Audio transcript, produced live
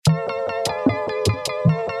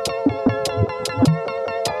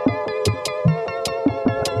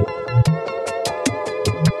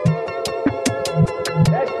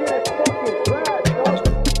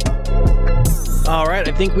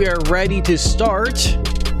think we are ready to start.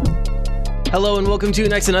 Hello and welcome to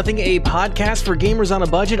Next to Nothing, a podcast for gamers on a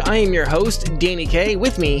budget. I am your host, Danny K.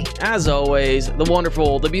 With me, as always, the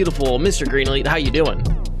wonderful, the beautiful Mr. Greenleaf. How you doing?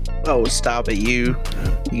 Oh, stop it, you.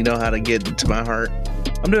 You know how to get into my heart.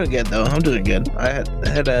 I'm doing good, though. I'm doing good. I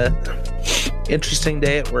had a interesting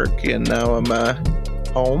day at work, and now I'm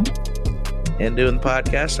home and doing the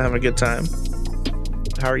podcast, having a good time.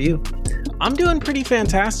 How are you? I'm doing pretty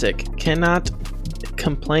fantastic. Cannot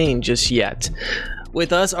complain just yet.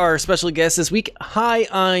 With us, our special guest this week. Hi,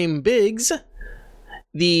 I'm Biggs,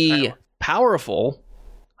 the powerful.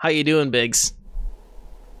 How you doing, Biggs?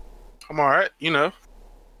 I'm all right. You know,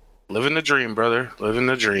 living the dream, brother. Living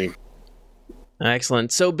the dream.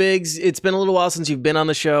 Excellent. So, Biggs, it's been a little while since you've been on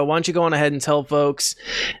the show. Why don't you go on ahead and tell folks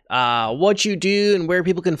what you do and where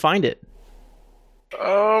people can find it?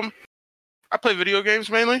 I play video games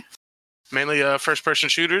mainly first-person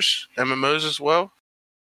shooters, MMOs as well.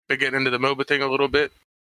 Been getting into the MOBA thing a little bit.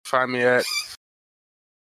 Find me at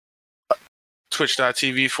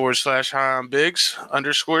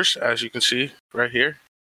twitch.tv/HiI'mBiggs_, as you can see right here.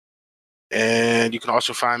 And you can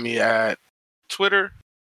also find me at Twitter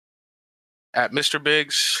at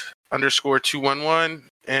MrBiggs_211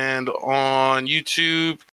 and on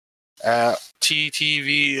YouTube at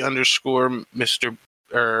TTV_Mr.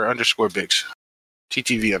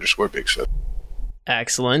 TTV_Biggs.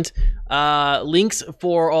 Excellent. Links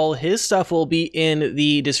for all his stuff will be in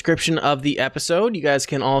the description of the episode. You guys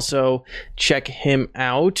can also check him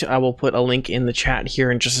out. I will put a link in the chat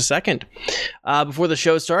here in just a second. Before the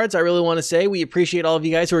show starts, I really want to say we appreciate all of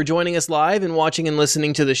you guys who are joining us live and watching and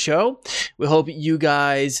listening to the show. We hope you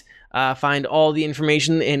guys find all the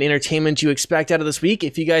information and entertainment you expect out of this week.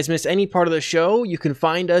 If you guys missed any part of the show, you can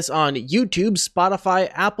find us on YouTube, Spotify,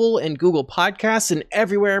 Apple, and Google Podcasts, and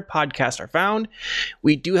everywhere podcasts are found.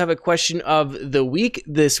 We do have a question of the week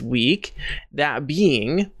this week, that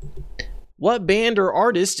being, what band or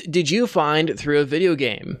artist did you find through a video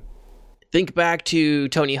game? Think back to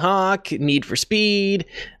Tony Hawk, Need for Speed,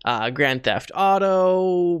 Grand Theft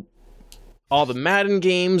Auto, all the Madden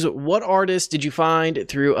games. What artist did you find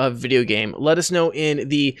through a video game? Let us know in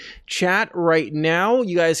the chat right now.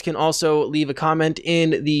 You guys can also leave a comment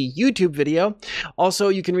in the YouTube video. Also,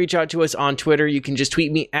 you can reach out to us on Twitter. You can just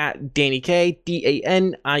tweet me at DannyK,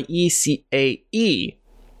 DANIECAE.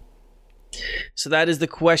 So that is the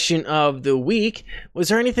question of the week. Was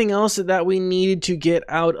there anything else that we needed to get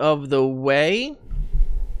out of the way?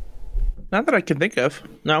 Not that I can think of.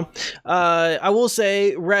 No. I will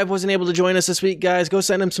say Rev wasn't able to join us this week, guys. Go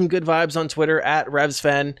send him some good vibes on Twitter at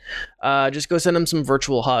RevsFen. Just go send him some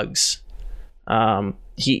virtual hugs.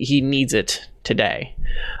 He needs it today.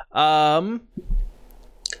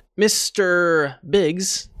 Mr.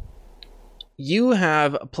 Biggs, you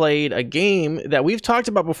have played a game that we've talked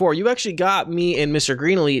about before. You actually got me and Mr.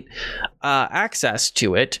 Greenleaf access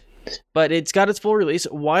to it, but it's got its full release.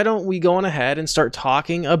 Why don't we go on ahead and start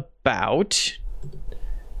talking about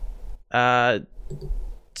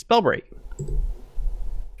Spellbreak?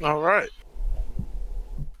 All right.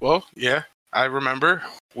 Well, yeah, I remember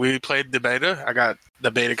we played the beta. I got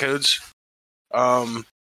the beta codes. If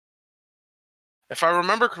I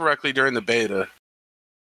remember correctly, during the beta,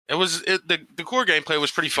 the core gameplay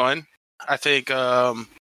was pretty fun. I think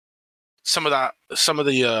some of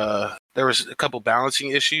the there was a couple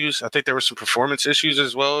balancing issues. I think there were some performance issues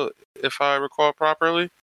as well, if I recall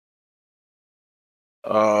properly.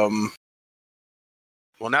 Well,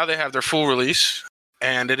 now they have their full release,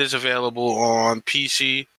 and it is available on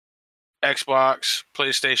PC, Xbox,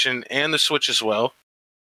 PlayStation, and the Switch as well.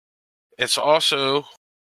 It's also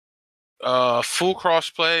full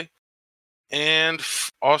crossplay and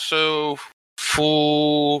also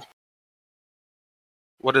full,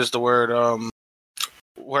 what is the word?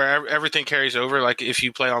 Where everything carries over. Like if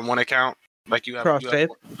you play on one account, like you have Cross save.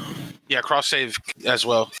 Yeah, cross save as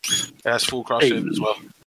well. It has full cross save as well.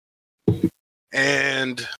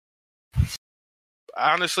 And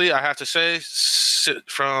honestly, I have to say,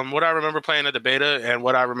 from what I remember playing at the beta and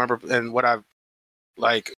what I remember and what I've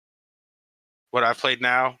played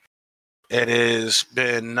now, it has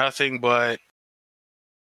been nothing but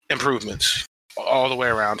improvements all the way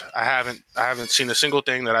around. I haven't seen a single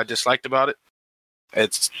thing that I disliked about it.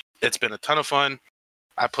 It's been a ton of fun.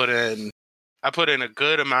 I put in a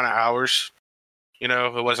good amount of hours. You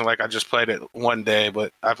know, it wasn't like I just played it one day,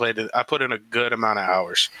 but I put in a good amount of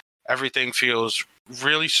hours. Everything feels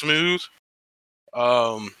really smooth.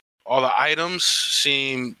 All the items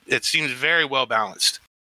seems very well balanced.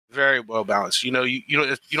 Very well balanced. You know, you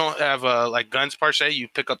don't have like guns per se. You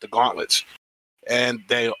pick up the gauntlets, and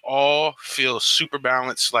they all feel super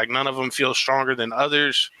balanced. Like none of them feel stronger than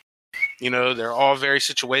others. You know, they're all very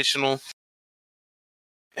situational,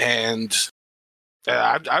 and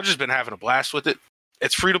I've just been having a blast with it.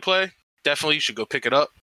 It's free to play. Definitely, you should go pick it up,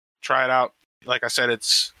 try it out. Like I said,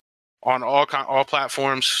 it's on all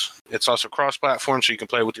platforms. It's also cross-platform, so you can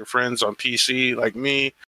play with your friends on PC, like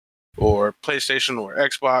me, or PlayStation, or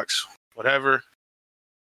Xbox, whatever.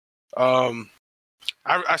 I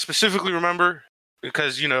specifically remember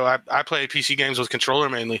because I play PC games with controller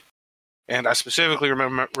mainly, and I specifically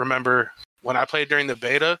remember when I played during the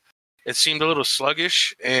beta, it seemed a little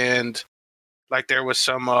sluggish, and like there was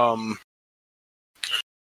some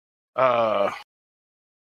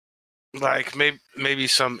like maybe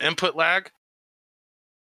some input lag,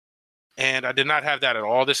 and I did not have that at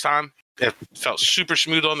all this time. It felt super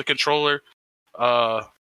smooth on the controller.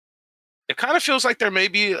 It kind of feels like there may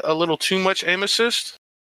be a little too much aim assist.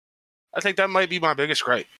 I think that might be my biggest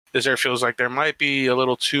gripe. There feels like there might be a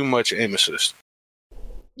little too much aim assist.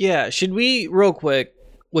 Yeah, should we real quick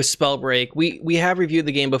with Spellbreak? We have reviewed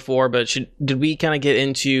the game before, but did we kind of get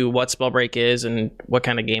into what Spellbreak is and what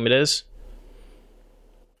kind of game it is?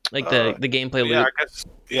 Like the gameplay loop.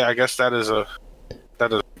 I guess that is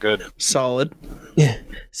good. Solid. Yeah.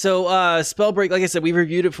 So Spellbreak, like I said, we've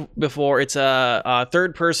reviewed it before. It's a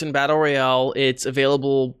third-person battle royale. It's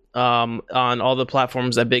available on all the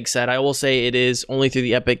platforms that Big said. I will say it is only through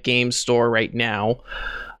the Epic Games Store right now.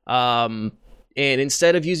 And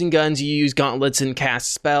instead of using guns, you use gauntlets and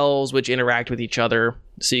cast spells, which interact with each other.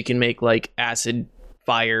 So you can make like acid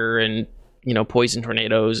fire and poison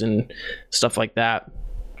tornadoes and stuff like that.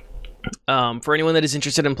 For anyone that is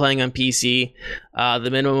interested in playing on PC, the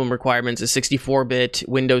minimum requirements is 64-bit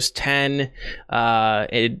Windows 10,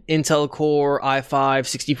 an Intel Core i5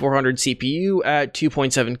 6400 CPU at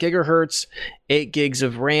 2.7 gigahertz, 8 gigs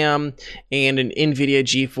of RAM, and an NVIDIA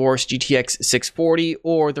GeForce GTX 640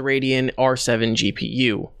 or the Radeon R7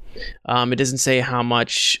 GPU. It doesn't say how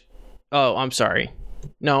much... Oh, I'm sorry.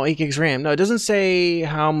 No, 8 gigs RAM. No, it doesn't say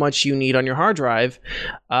how much you need on your hard drive.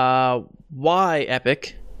 Why,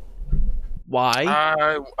 Epic? Why?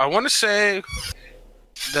 I want to say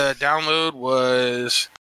the download was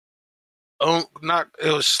it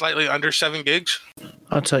was slightly under 7 gigs.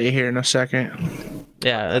 I'll tell you here in a second.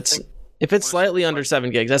 Yeah, if it's slightly under 7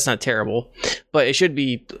 gigs, that's not terrible, but it should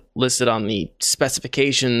be listed on the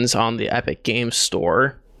specifications on the Epic Games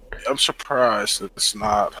Store. I'm surprised that it's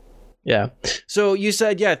not. Yeah. So you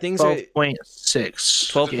said, things 12.6.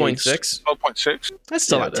 12.6? 12.6? That's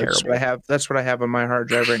still not terrible. That's what I have on my hard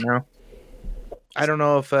drive right now. I don't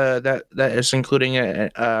know if that is including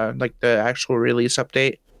like the actual release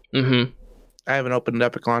update. Mm-hmm. I haven't opened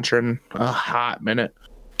Epic Launcher in a hot minute.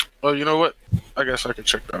 Well, you know what? I guess I could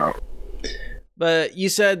check that out. But you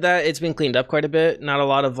said that it's been cleaned up quite a bit. Not a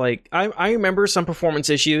lot of I remember some performance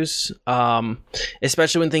issues,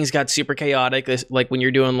 especially when things got super chaotic, like when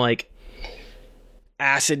you're doing like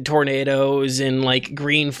acid tornadoes and like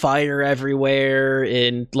green fire everywhere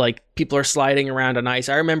and like people are sliding around on ice.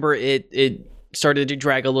 I remember it started to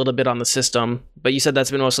drag a little bit on the system, but you said that's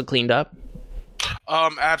been mostly cleaned up.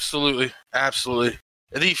 Absolutely.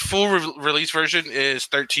 The full release version is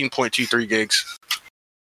 13.23 gigs.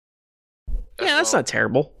 That's not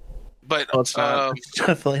terrible. But it's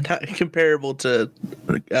definitely not comparable to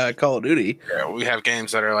Call of Duty. Yeah, we have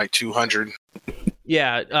games that are like 200.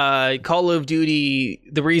 Yeah, Call of Duty,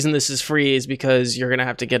 the reason this is free is because you're going to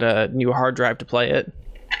have to get a new hard drive to play it.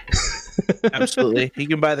 Absolutely. You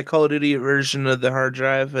can buy the Call of Duty version of the hard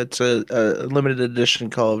drive. It's a limited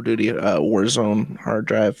edition Call of Duty Warzone hard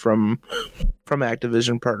drive from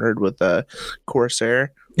Activision, partnered with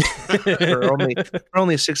Corsair for only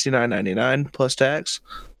 $69.99 plus tax,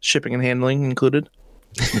 shipping and handling included.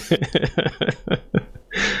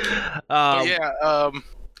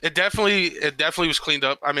 It definitely was cleaned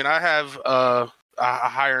up. I mean, I have a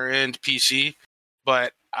higher end PC,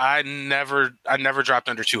 but I never dropped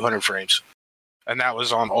under 200 frames, and that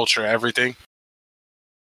was on ultra everything.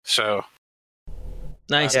 So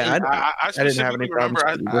nice. Yeah, I didn't have any problems.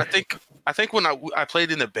 I think when I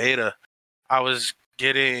played in the beta, I was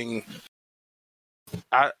getting.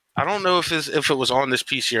 I don't know if it was on this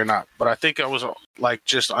PC or not, but I think I was like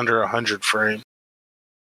just under 100 frame,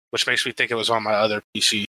 which makes me think it was on my other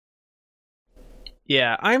PC.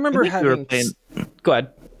 Yeah, I remember having. Go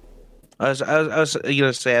ahead. I was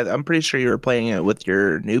gonna say, I'm pretty sure you were playing it with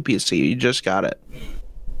your new PC. You just got it,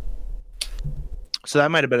 so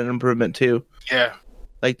that might have been an improvement too. Yeah,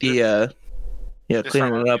 like the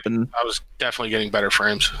cleaning it up, and I was definitely getting better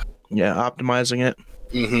frames. Yeah, optimizing it.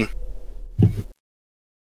 Mm-hmm.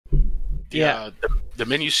 Yeah, the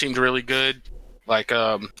menu seemed really good. Like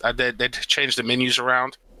they changed the menus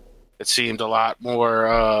around. It seemed a lot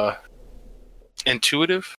more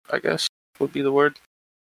intuitive, I guess would be the word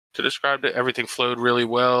to describe it. Everything flowed really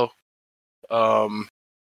well.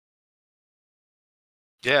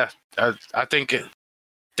 Yeah, I think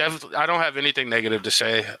definitely. I don't have anything negative to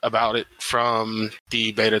say about it from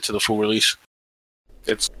the beta to the full release.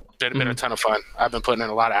 It's been a ton of fun. I've been putting in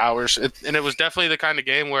a lot of hours, and it was definitely the kind of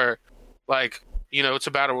game where, like, it's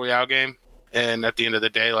a battle royale game, and at the end of the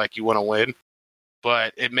day, like, you want to win.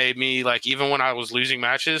 But it made me, like, even when I was losing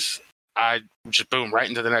matches, I just boom right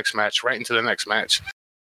into the next match, right into the next match.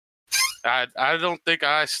 I don't think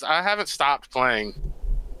I haven't stopped playing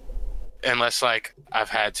unless like I've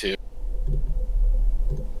had to.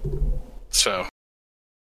 So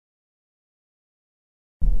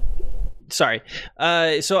sorry.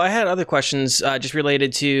 So I had other questions just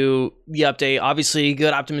related to the update. Obviously,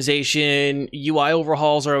 good optimization, UI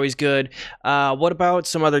overhauls are always good. What about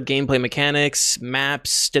some other gameplay mechanics,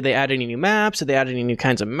 maps? Did they add any new maps? Did they add any new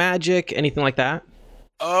kinds of magic? Anything like that?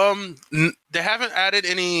 They haven't added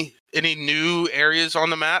any new areas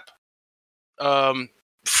on the map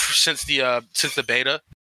since the beta.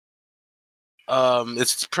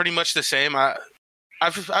 It's pretty much the same.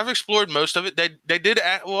 I've explored most of it. They did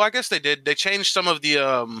add, well, I guess they did. They changed some of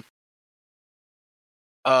the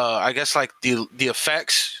I guess like the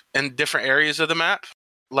effects in different areas of the map.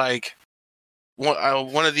 Like one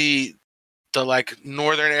of the like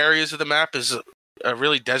northern areas of the map is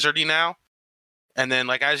really deserty now. And then,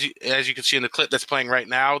 like as you can see in the clip that's playing right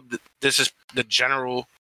now, this is the general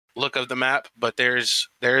look of the map. But there's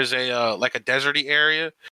a like a deserty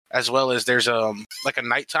area, as well as there's like a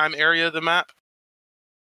nighttime area of the map,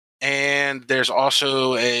 and there's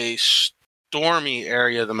also a stormy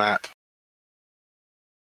area of the map.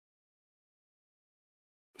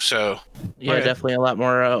 So yeah, definitely a lot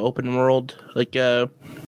more open world, like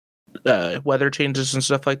weather changes and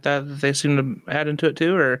stuff like that they seem to add into it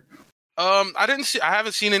too, or. I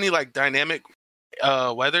haven't seen any like dynamic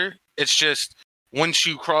weather. It's just once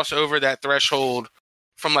you cross over that threshold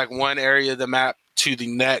from like one area of the map to the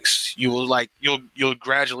next, you'll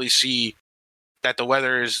gradually see that the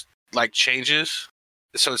weather is like changes.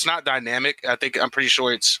 So it's not dynamic. I'm pretty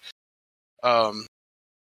sure it's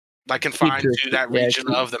like confined to that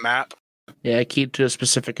region of the map. Yeah, keyed to a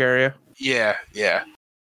specific area. Yeah.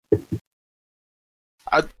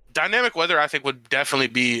 Dynamic weather, I think, would definitely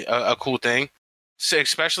be a cool thing, so,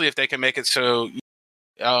 especially if they can make it so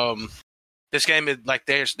this game is like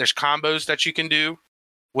there's combos that you can do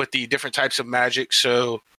with the different types of magic.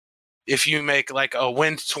 So if you make like a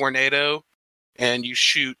wind tornado and you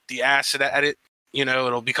shoot the acid at it,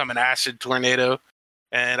 it'll become an acid tornado.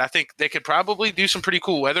 And I think they could probably do some pretty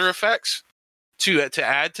cool weather effects to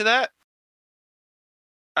add to that.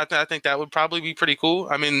 I think that would probably be pretty cool.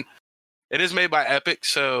 I mean, it is made by Epic,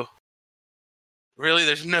 so really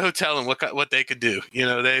there's no telling what they could do.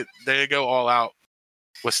 They go all out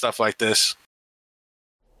with stuff like this.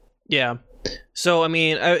 Yeah. So, I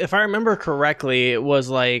mean, if I remember correctly, it was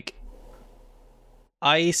like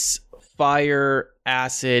ice, fire,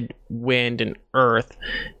 acid, wind, and earth.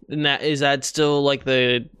 And is that still like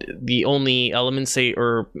the only elements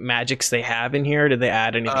or magics they have in here? Did they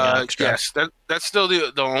add anything extra? Yes, that's still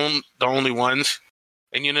the only ones.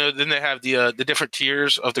 And then they have the different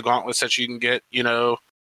tiers of the gauntlets that you can get. They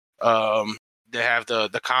have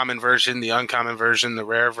the common version, the uncommon version, the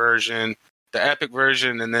rare version, the epic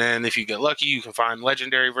version, and then if you get lucky, you can find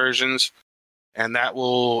legendary versions, and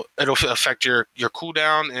it'll affect your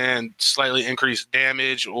cooldown and slightly increase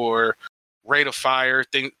damage or rate of fire,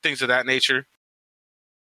 things of that nature.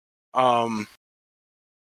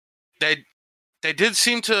 They did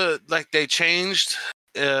seem to they changed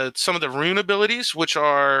some of the rune abilities, which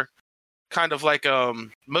are kind of like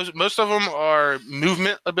most of them are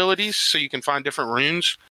movement abilities, so you can find different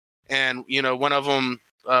runes, and one of them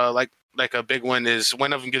like a big one is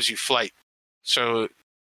one of them gives you flight, so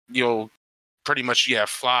you'll pretty much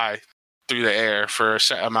fly through the air for a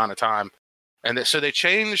set amount of time. And so they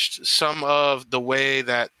changed some of the way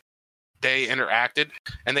that they interacted,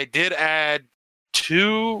 and they did add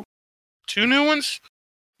two new ones,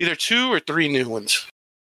 either 2 or 3 new ones.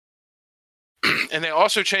 And they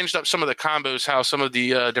also changed up some of the combos, how some of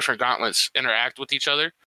the different gauntlets interact with each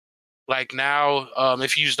other. Like now,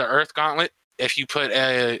 if you use the Earth Gauntlet, if you put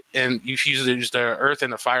use the Earth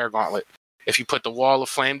and the Fire Gauntlet, if you put the wall of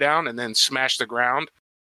flame down and then smash the ground,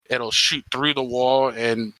 it'll shoot through the wall,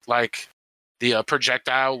 and like the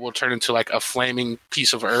projectile will turn into like a flaming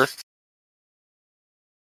piece of earth.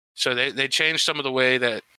 So they changed some of the way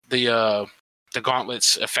that the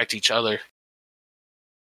gauntlets affect each other.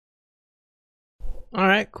 All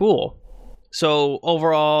right, cool. So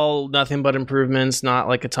overall, nothing but improvements. Not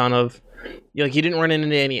like a ton of, you didn't run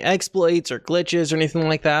into any exploits or glitches or anything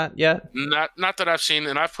like that yet. Not that I've seen,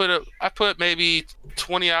 and I put maybe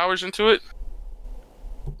 20 hours into it.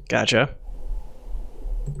 Gotcha.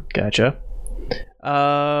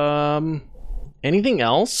 Anything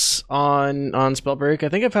else on Spellbreak? I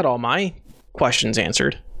think I've had all my questions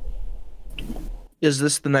answered. Is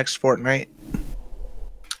this the next Fortnite?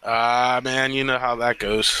 Man, you know how that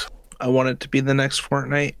goes. I want it to be the next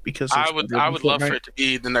Fortnite because I would love for it to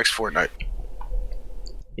be the next Fortnite.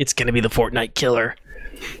 It's gonna be the Fortnite killer.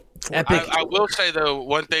 Epic. I will say though,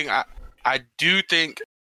 one thing I do think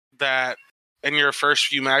that in your first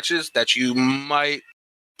few matches that you might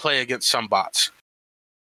play against some bots.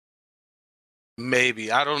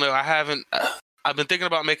 Maybe, I don't know. I haven't. I've been thinking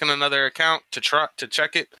about making another account to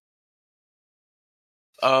check it.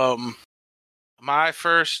 My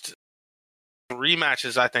first 3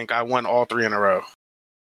 matches, I think I won all 3 in a row.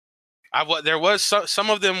 There was some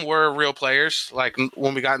of them were real players, like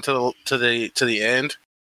when we got into the end,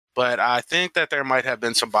 but I think that there might have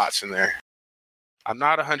been some bots in there. I'm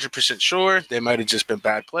not 100% sure. They might have just been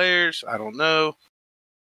bad players. I don't know,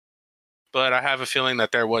 but I have a feeling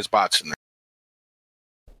that there was bots in there.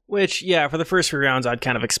 Which, yeah, for the first few rounds, I'd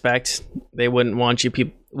kind of expect they wouldn't want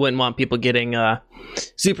people getting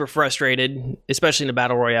super frustrated, especially in a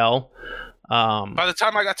battle royale. By the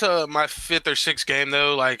time I got to my 5th or 6th game,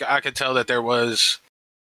 though, like I could tell that there was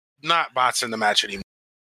not bots in the match anymore.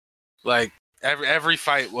 Like every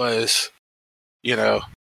fight was,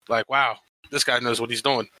 like, wow, this guy knows what he's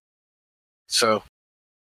doing. So,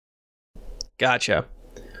 gotcha.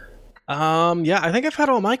 Yeah, I think I've had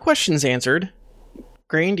all my questions answered.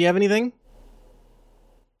 Green, do you have anything?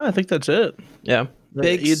 I think that's it. Yeah.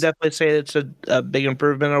 You definitely say it's a big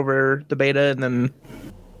improvement over the beta, and then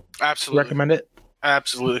absolutely recommend it.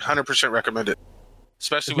 Absolutely, 100% recommend it.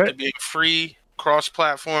 Especially with it being free,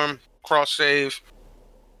 cross-platform, cross-save.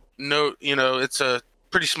 No, it's a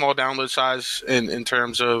pretty small download size in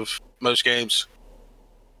terms of most games.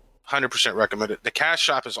 100% recommend it. The cash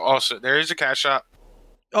shop is also there. Is a cash shop.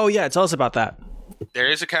 Oh yeah, tell us about that. There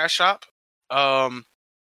is a cash shop.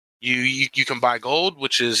 You can buy gold,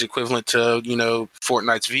 which is equivalent to,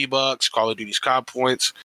 Fortnite's V-Bucks, Call of Duty's COD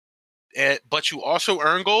points. But you also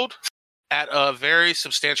earn gold at a very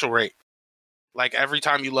substantial rate. Like every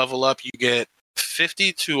time you level up, you get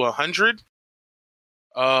 50 to 100.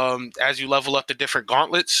 As you level up the different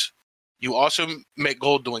gauntlets, you also make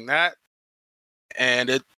gold doing that.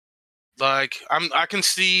 And I can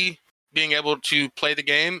see being able to play the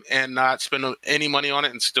game and not spend any money on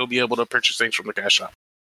it and still be able to purchase things from the cash shop.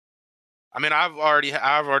 I mean, I've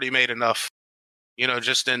already made enough,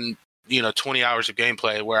 just in 20 hours of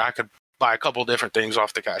gameplay where I could buy a couple different things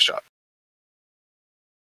off the cash shop.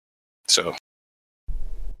 So,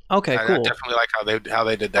 okay, cool. I definitely like how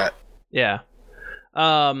they did that. Yeah.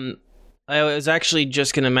 I was actually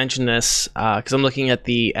just going to mention this because I'm looking at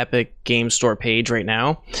the Epic Games Store page right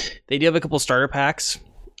now. They do have a couple starter packs.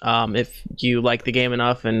 If you like the game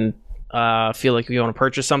enough and feel like you want to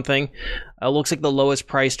purchase something, it looks like the lowest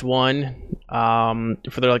priced one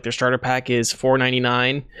for their starter pack is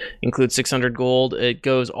 $4.99, includes 600 gold. It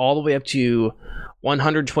goes all the way up to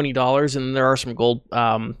 $120, and there are some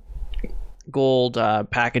gold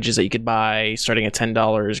packages that you could buy starting at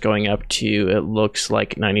 $10, going up to, it looks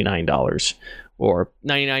like, $99 or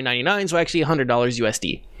 $99.99, so actually $100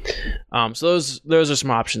 USD. So those are some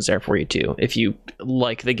options there for you too, if you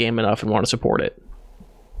like the game enough and want to support it.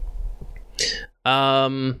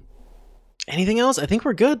 Anything else? I think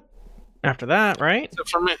we're good after that, right? That's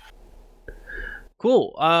it for me.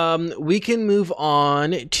 Cool. We can move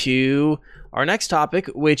on to our next topic,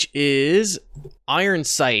 which is Iron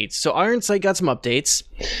Sight. So Iron Sight got some updates.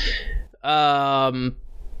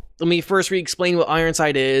 Let me first re-explain what Iron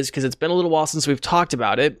Sight is, because it's been a little while since we've talked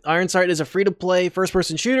about it. Iron Sight is a free-to-play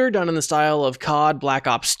first-person shooter done in the style of COD Black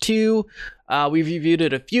Ops 2. We've reviewed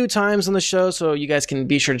it a few times on the show, so you guys can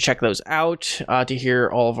be sure to check those out to hear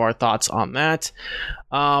all of our thoughts on that.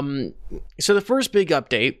 So the first big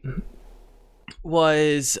update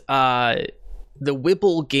was the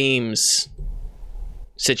Whipple Games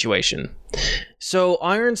situation. So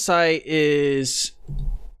Iron Sight is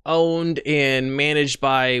owned and managed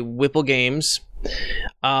by Whipple Games.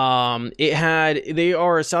 They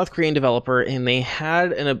are a South Korean developer, and they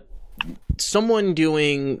had someone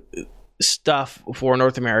doing stuff for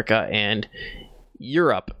North America and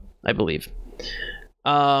Europe, I believe.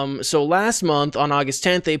 So last month on August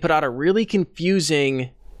 10th, they put out a really confusing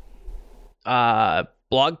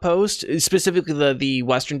blog post, specifically the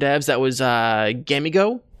Western devs. That was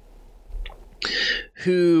Gamigo.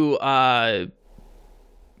 who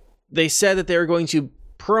they said that they were going to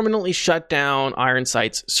permanently shut down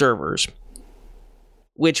Ironsight's servers,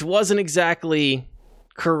 which wasn't exactly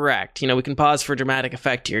correct. We can pause for dramatic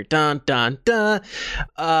effect here. Dun dun dun.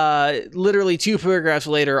 Literally 2 paragraphs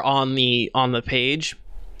later on the page,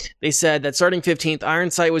 they said that starting 15th,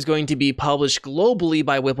 Ironsight was going to be published globally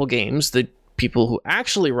by Whipple Games, the people who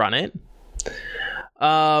actually run it.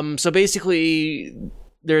 So basically,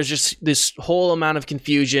 there's just this whole amount of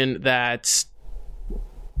confusion that,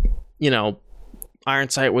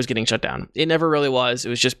 Ironsight was getting shut down. It never really was. It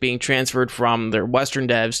was just being transferred from their Western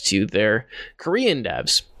devs to their Korean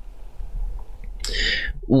devs.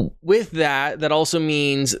 With that also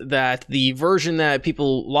means that the version that a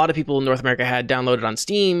lot of people in North America had downloaded on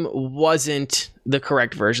Steam wasn't the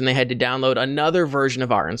correct version. They had to download another version of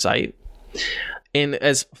Ironsight. And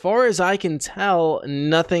as far as I can tell,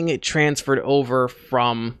 nothing transferred over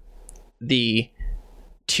from the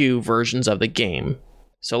 2 versions of the game.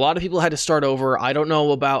 So a lot of people had to start over. I don't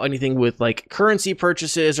know about anything with like currency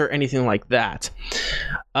purchases or anything like that.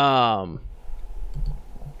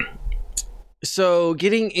 So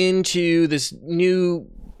getting into this new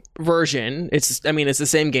version, it's the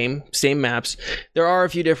same game, same maps. There are a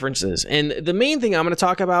few differences. And the main thing I'm going to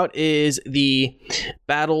talk about is the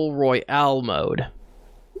Battle Royale mode.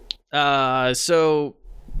 So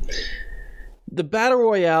the Battle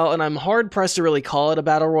Royale, and I'm hard pressed to really call it a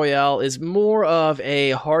Battle Royale, is more of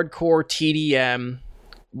a hardcore TDM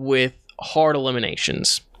with hard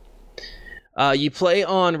eliminations. You play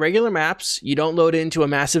on regular maps. You don't load into a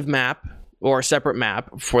massive map or a separate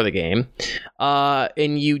map for the game.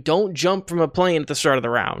 And you don't jump from a plane at the start of the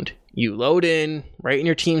round. You load in right in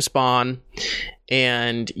your team spawn,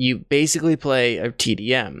 and you basically play a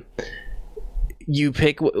TDM. You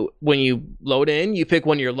pick, when you load in, you pick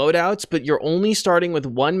one of your loadouts, but you're only starting with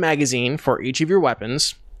 1 magazine for each of your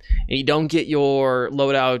weapons, and you don't get your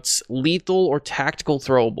loadouts lethal or tactical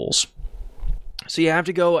throwables. So you have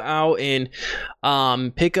to go out and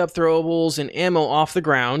pick up throwables and ammo off the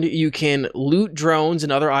ground. You can loot drones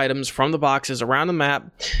and other items from the boxes around the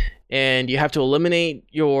map, and you have to eliminate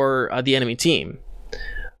the enemy team.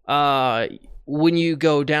 When you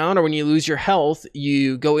go down or when you lose your health,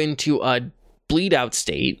 you go into a bleed out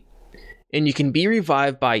state, and you can be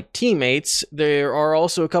revived by teammates. There are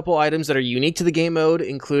also a couple items that are unique to the game mode,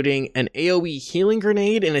 including an AoE healing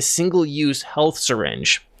grenade and a single-use health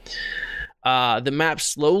syringe. The map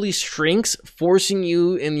slowly shrinks, forcing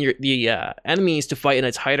you and the enemies to fight in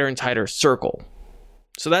a tighter and tighter circle.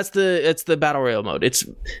 So that's the Battle Royale mode. It's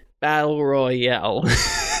Battle Royale.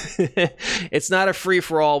 It's not a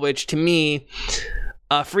free-for-all, which to me,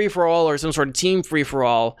 a free-for-all or some sort of team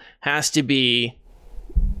free-for-all has to be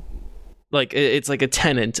like, it's like a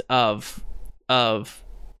tenet of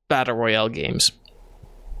Battle Royale games.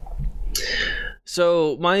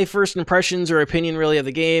 So my first impressions or opinion really of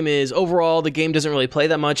the game is, overall, the game doesn't really play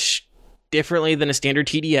that much differently than a standard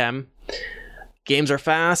TDM. Games are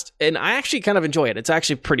fast, and I actually kind of enjoy it. It's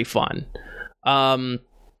actually pretty fun.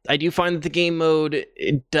 I do find that the game mode,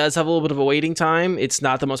 it does have a little bit of a waiting time. It's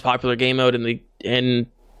not the most popular game mode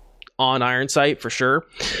on Ironsight for sure.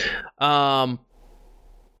 But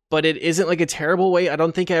it isn't like a terrible wait. I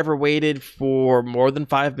don't think I ever waited for more than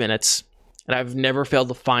 5 minutes, and I've never failed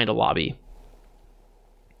to find a lobby.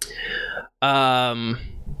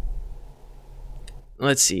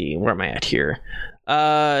 Let's see, where am I at here?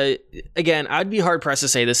 Again, I'd be hard pressed to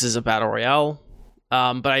say this is a Battle Royale.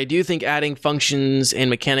 But I do think adding functions and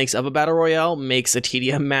mechanics of a Battle Royale makes a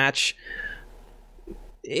TDM match,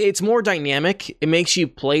 it's more dynamic. It makes you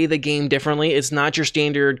play the game differently. It's not your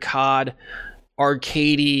standard COD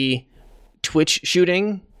arcadey Twitch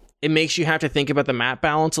shooting. It makes you have to think about the map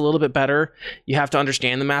balance a little bit better. You have to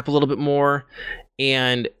understand the map a little bit more.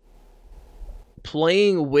 And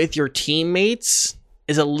playing with your teammates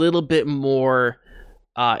is a little bit more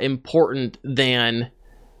important than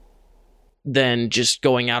just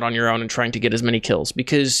going out on your own and trying to get as many kills.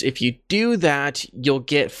 Because if you do that, you'll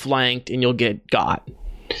get flanked and you'll get got.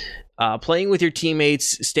 Playing with your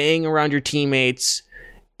teammates, staying around your teammates,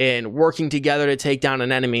 and working together to take down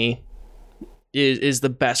an enemy is the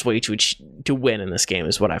best way to win in this game,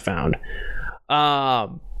 is what I found.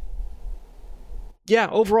 Yeah,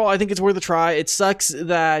 overall, I think it's worth a try. It sucks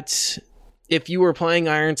that if you were playing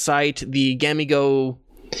Ironsight, the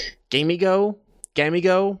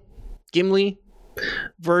Gimli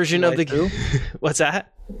version of the what's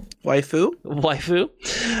that? Waifu.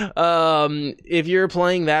 If you're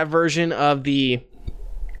playing that version of the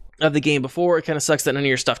game before, it kind of sucks that none of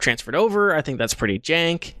your stuff transferred over. I think that's pretty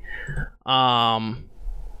jank.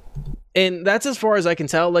 And that's as far as I can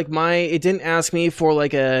tell. Like it didn't ask me for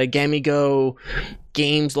like a Gamigo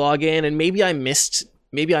Games login, and maybe I missed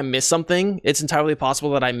something. It's entirely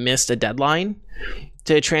possible that I missed a deadline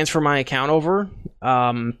to transfer my account over.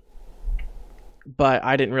 But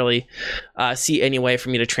I didn't really see any way for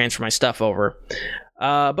me to transfer my stuff over.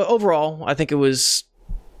 But overall, I think it was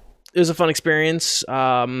a fun experience.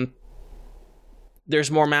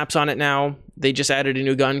 There's more maps on it now. They just added a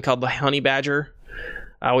new gun called the Honey Badger,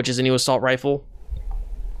 which is a new assault rifle.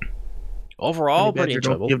 Overall, pretty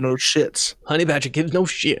enjoyable. Give no shits. Honey Badger gives no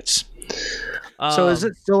shits. So is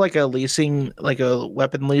it still like a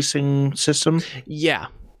weapon leasing system? Yeah.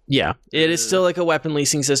 It is still like a weapon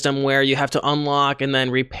leasing system where you have to unlock and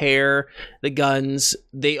then repair the guns.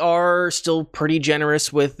 They are still pretty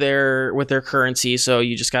generous with their currency, so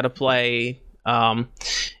you just got to play and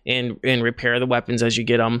repair the weapons as you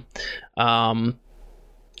get them. I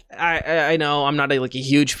know I'm not a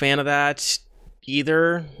huge fan of that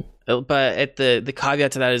either, but the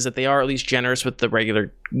caveat to that is that they are at least generous with the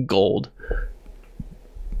regular gold.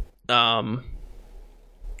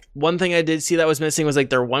 One thing I did see that was missing was like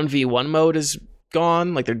their 1v1 mode is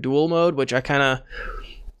gone, like their duel mode, which I'd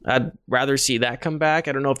rather see that come back.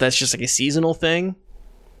 I don't know if that's just like a seasonal thing,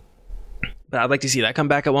 but I'd like to see that come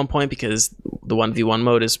back at one point because the 1v1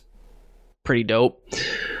 mode is pretty dope.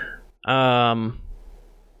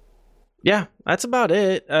 Yeah, that's about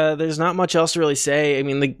it. There's not much else to really say. I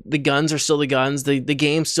mean, the guns are still the guns. The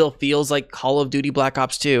game still feels like Call of Duty Black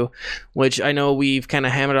Ops 2, which I know we've kind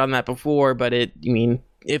of hammered on that before, but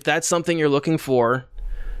if that's something you're looking for,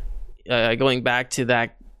 going back to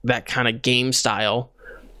that kind of game style,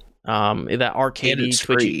 that arcade, and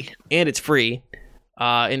it's free,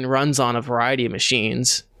 and runs on a variety of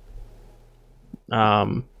machines.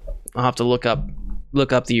 I'll have to look up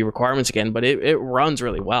the requirements again, but it runs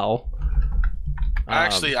really well.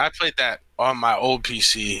 Actually, I played that on my old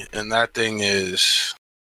PC, and that thing is,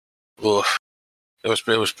 oof, it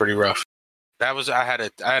was pretty rough. I had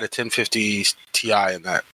a 1050 Ti in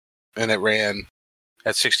that, and it ran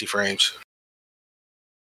at 60 frames.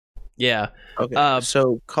 Yeah. Okay.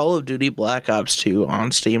 So Call of Duty Black Ops 2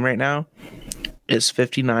 on Steam right now is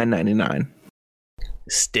 $59.99.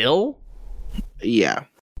 Still? Yeah.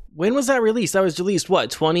 When was that released? That was released,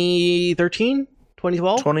 what, 2013?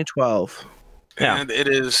 2012? 2012. Yeah. And it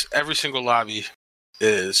is, every single lobby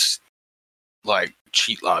is like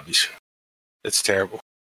cheat lobbies. It's terrible.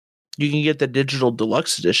 You can get the digital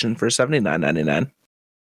deluxe edition for $79.99.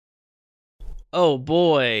 Oh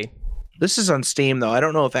boy. This is on Steam though. I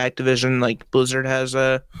don't know if Activision, like Blizzard, has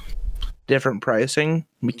a different pricing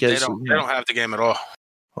because they don't have the game at all.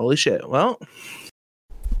 Holy shit. Well,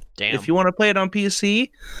 damn. If you want to play it on PC,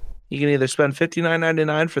 you can either spend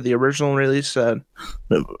 $59.99 for the original release that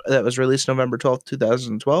was released November 12th,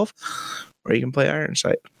 2012, or you can play Iron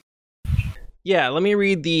Sight. Yeah, let me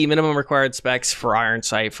read the minimum required specs for Iron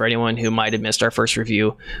Sight for anyone who might have missed our first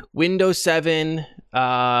review. Windows 7,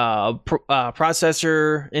 processor,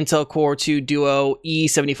 Intel Core 2 Duo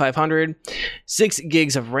E7500, 6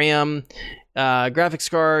 gigs of RAM.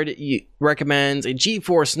 Graphics card recommends a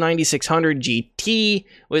GeForce 9600 GT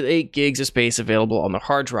with 8 gigs of space available on the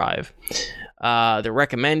hard drive. The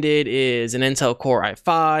recommended is an Intel Core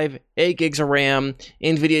i5, 8 gigs of RAM,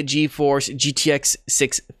 NVIDIA GeForce GTX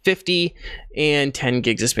 650, and 10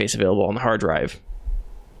 gigs of space available on the hard drive.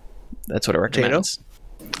 That's what it recommends.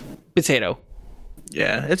 Potato.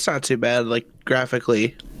 Yeah, it's not too bad, like,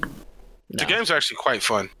 graphically. The game's actually quite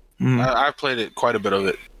fun. I've played it, quite a bit of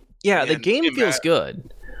it. Yeah, the game feels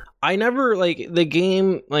good. I never, the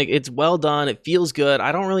game, it's well done. It feels good.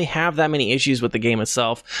 I don't really have that many issues with the game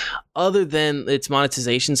itself, other than its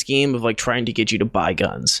monetization scheme of, trying to get you to buy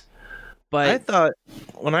guns. But I thought,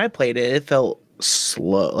 when I played it, it felt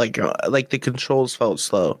slow. Like the controls felt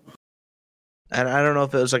slow. And I don't know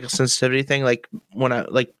if it was, a sensitivity thing.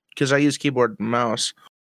 Because I use keyboard and mouse,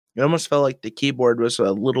 it almost felt like the keyboard was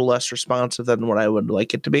a little less responsive than what I would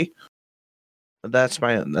like it to be. But that's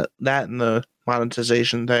that and the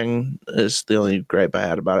monetization thing is the only gripe I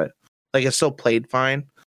had about it. It still played fine,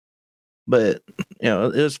 but it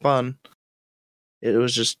was fun. It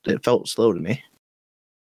was just, it felt slow to me.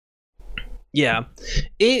 Yeah,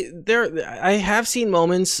 I have seen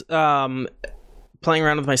moments playing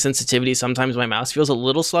around with my sensitivity. Sometimes my mouse feels a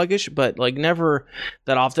little sluggish, but never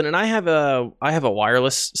that often. And I have a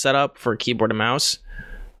wireless setup for keyboard and mouse.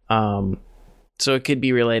 So it could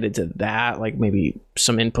be related to that, maybe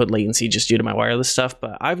some input latency just due to my wireless stuff.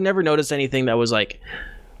 But I've never noticed anything that was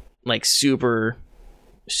super,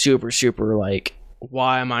 super, super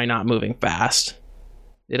why am I not moving fast?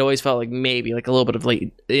 It always felt like maybe like a little bit of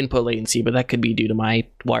input latency, but that could be due to my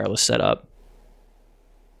wireless setup.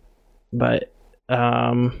 But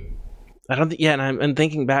I don't think, yeah, and I'm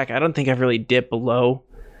thinking back, I don't think I've really dipped below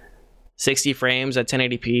 60 frames at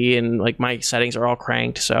 1080p, and like my settings are all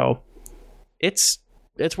cranked, so it's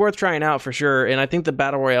worth trying out for sure. And I think the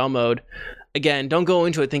Battle Royale mode, again, don't go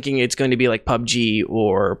into it thinking it's going to be like PUBG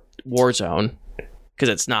or Warzone, because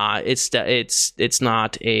it's not. It's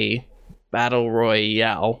not a Battle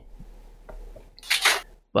Royale,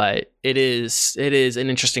 but it is an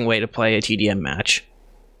interesting way to play a TDM match.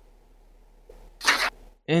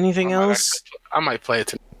 Anything else? I might play it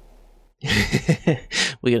tonight.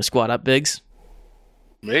 We gonna squat up, Biggs?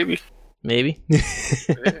 Maybe.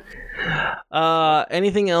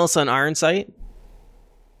 Anything else on Iron Sight?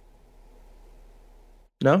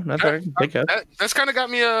 No, not that I can think of. That's kind of got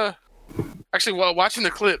me. Actually, while watching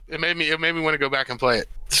the clip, it made me want to go back and play it.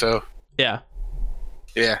 So yeah.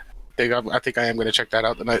 I think I am going to check that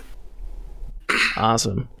out tonight.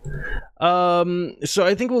 Awesome. So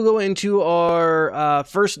I think we'll go into our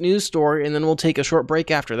first news story, and then we'll take a short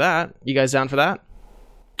break after that. You guys down for that?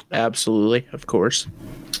 Absolutely, of course.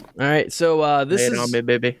 All right. So this is on me,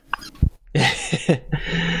 baby.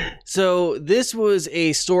 So this was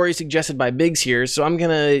a story suggested by Biggs here. So I'm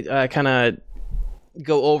gonna kind of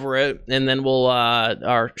go over it, and then we'll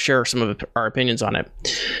share some of our opinions on it.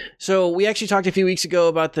 So we actually talked a few weeks ago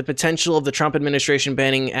about the potential of the Trump administration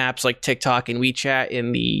banning apps like TikTok and WeChat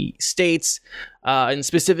in the States, and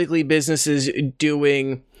specifically businesses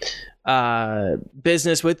doing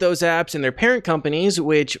business with those apps and their parent companies,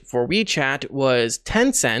 which for WeChat was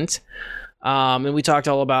Tencent. And we talked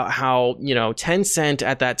all about how, Tencent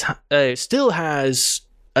at that time still has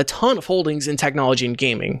a ton of holdings in technology and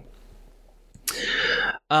gaming.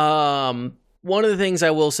 One of the things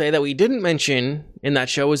I will say that we didn't mention in that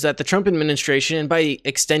show is that the Trump administration, and by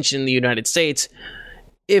extension the United States,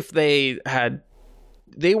 if they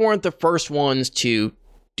weren't the first ones to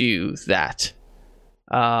do that.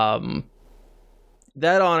 That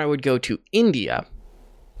honor would go to India.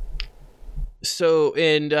 So,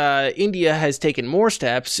 and India has taken more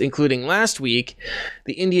steps, including last week.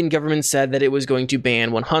 The Indian government said that it was going to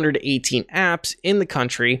ban 118 apps in the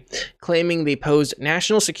country, claiming they posed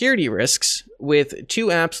national security risks, with 2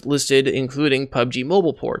 apps listed, including PUBG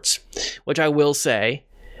mobile ports, which I will say,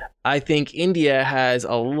 I think India has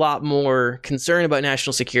a lot more concern about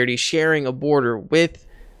national security, sharing a border with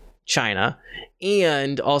China,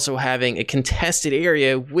 and also having a contested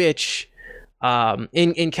area, which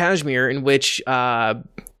in Kashmir, in which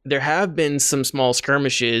there have been some small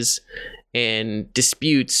skirmishes and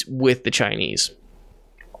disputes with the Chinese.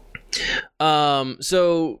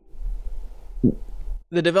 So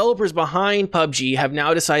the developers behind PUBG have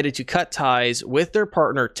now decided to cut ties with their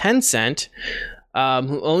partner Tencent,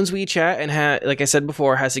 who owns WeChat and, like I said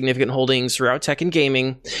before, has significant holdings throughout tech and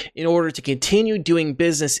gaming, in order to continue doing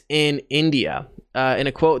business in India. In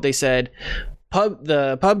a quote, they said,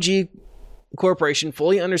 the PUBG Corporation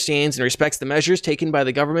fully understands and respects the measures taken by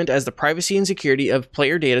the government, as the privacy and security of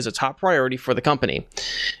player data is a top priority for the company.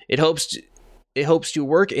 It hopes to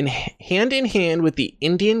work hand in hand with the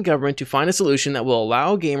Indian government to find a solution that will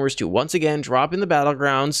allow gamers to once again drop in the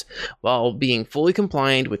battlegrounds while being fully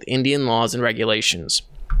compliant with Indian laws and regulations.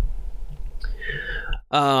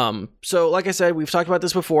 So like I said, we've talked about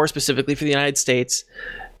this before, specifically for the United States.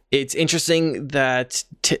 It's interesting that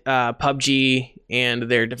PUBG and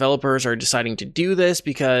their developers are deciding to do this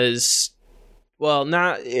because, well,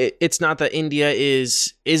 it's not that India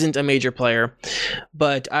isn't a major player,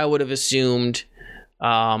 but I would have assumed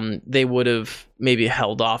they would have maybe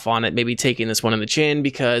held off on it, maybe taking this one in the chin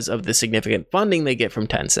because of the significant funding they get from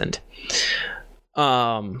Tencent.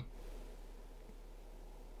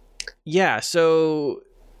 So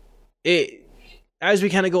as we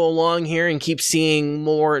kind of go along here and keep seeing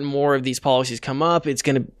more and more of these policies come up, it's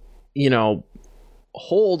going to,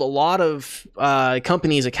 hold a lot of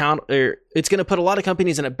companies it's going to put a lot of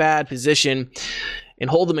companies in a bad position and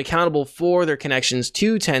hold them accountable for their connections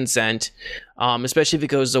to Tencent, especially if it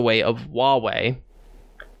goes the way of Huawei,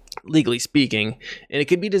 legally speaking. And it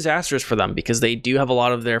could be disastrous for them because they do have a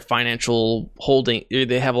lot of their financials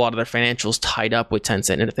tied up with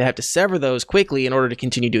Tencent. And if they have to sever those quickly in order to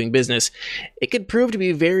continue doing business, it could prove to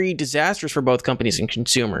be very disastrous for both companies and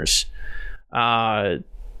consumers.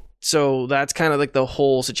 So that's kind of like the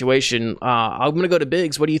whole situation. I'm going to go to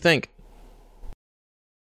Biggs. What do you think?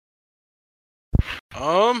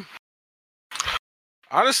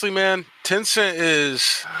 Honestly, man, Tencent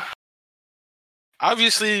is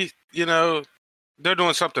obviously, they're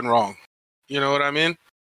doing something wrong. You know what I mean?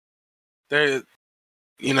 They're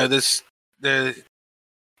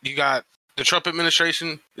you got the Trump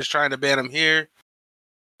administration is trying to ban them here.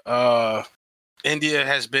 India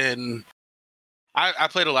has been. I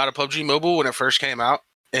played a lot of PUBG Mobile when it first came out,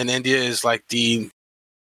 and India is like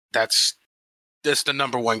that's the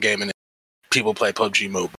number one game in it. People play PUBG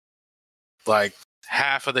Mobile. Like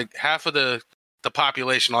half of the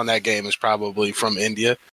population on that game is probably from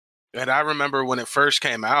India. And I remember when it first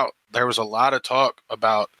came out, there was a lot of talk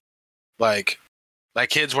about like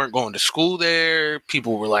kids weren't going to school there.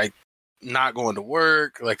 People were like not going to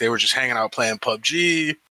work. Like they were just hanging out playing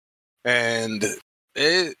PUBG. And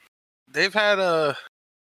they've had I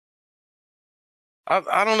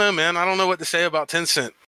don't know, man. I don't know what to say about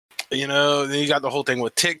Tencent. You know, then you got the whole thing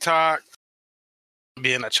with TikTok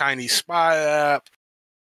being a Chinese spy app.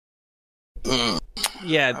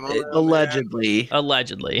 Yeah, allegedly.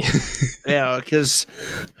 Yeah, because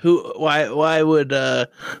why would a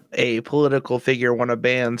political figure want to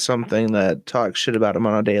ban something that talks shit about him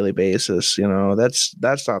on a daily basis? You know, that's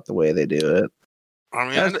not the way they do it. I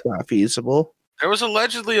mean, that's not feasible. There was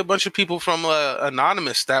allegedly a bunch of people from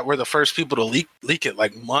Anonymous that were the first people to leak it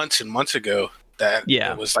like months and months ago. That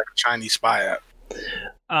it was like a Chinese spy app.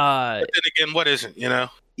 But then again, what isn't, you know?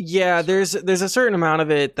 Yeah, there's a certain amount of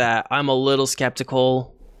it that I'm a little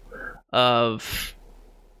skeptical of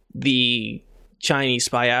the Chinese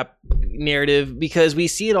spy app narrative, because we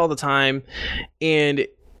see it all the time. And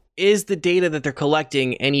is the data that they're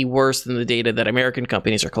collecting any worse than the data that American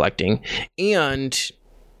companies are collecting? And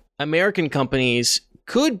American companies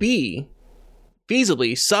could be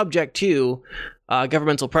feasibly subject to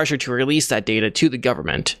governmental pressure to release that data to the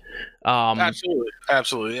government.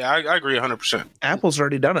 Absolutely. Yeah, I agree 100%. Apple's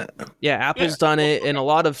already done it. Yeah, Apple's done it, and a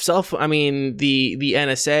lot of the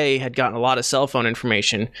NSA had gotten a lot of cell phone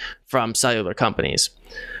information from cellular companies.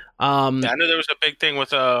 I know there was a big thing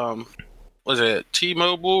with was it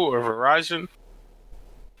T-Mobile or Verizon?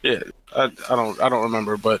 Yeah, I don't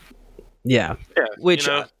remember, but yeah, which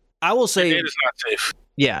I will say it is not safe.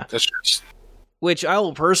 Yeah, that's just. Which I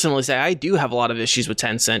will personally say I do have a lot of issues with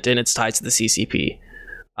Tencent and its ties to the CCP.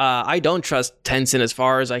 I don't trust Tencent as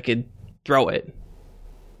far as I could throw it.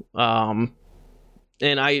 But on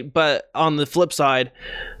the flip side,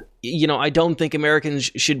 you know, I don't think Americans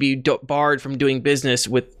should be barred from doing business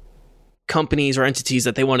with companies or entities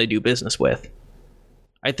that they want to do business with.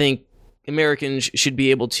 I think Americans should be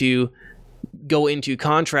able to go into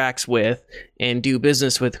contracts with and do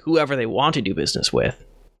business with whoever they want to do business with.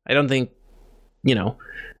 I don't think, you know,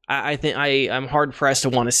 I think I'm hard pressed to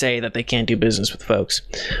want to say that they can't do business with folks.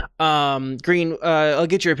 Green, I'll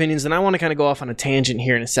get your opinions, and I want to kind of go off on a tangent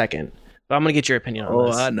here in a second. But I'm going to get your opinion on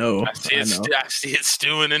this. I know. I see it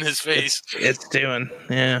stewing in his face. It's stewing.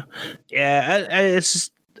 Yeah. Yeah. It's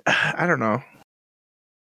just, I don't know.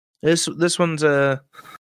 This one's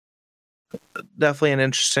definitely an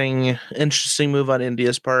interesting move on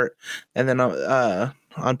India's part, and then on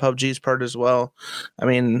PUBG's part as well. I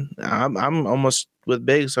mean, I'm almost with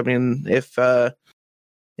Biggs. I mean, if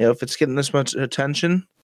if it's getting this much attention,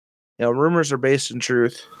 you know, rumors are based in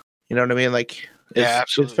truth. You know what I mean? Like, if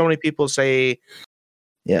so many people say,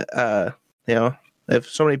 you know, if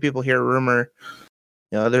so many people hear a rumor,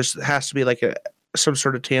 you know, has to be like some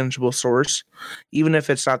sort of tangible source, even if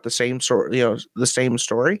it's not the same sort, you know, the same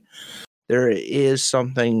story. There is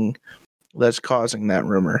something that's causing that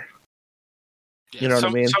rumor. You know what I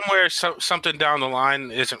mean? Somewhere, something down the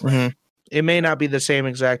line isn't right. Mm-hmm. It may not be the same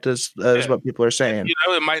exact as what people are saying. You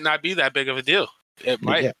know, it might not be that big of a deal. It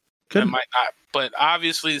might. Yeah. It might not. But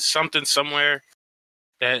obviously, something somewhere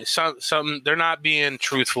that something they're not being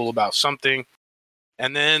truthful about something,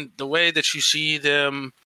 and then the way that you see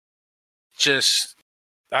them, just,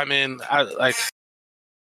 I mean, I like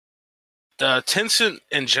the Tencent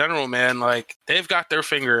in general, man. Like, they've got their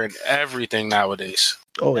finger in everything nowadays.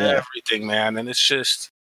 Oh yeah, everything, man. And it's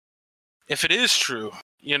just, if it is true,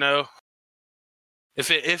 you know, if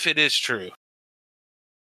it is true,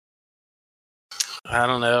 I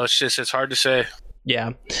don't know. It's hard to say.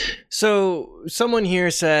 Yeah. So someone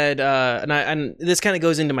here said, and this kind of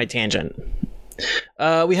goes into my tangent.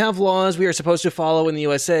 We have laws we are supposed to follow in the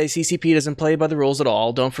USA. CCP doesn't play by the rules at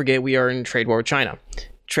all. Don't forget we are in trade war with China.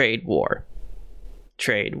 Trade war.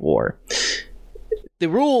 The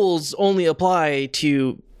rules only apply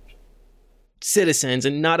to citizens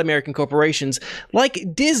and not American corporations like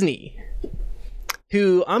Disney,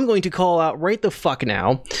 who I'm going to call out right the fuck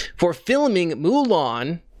now for filming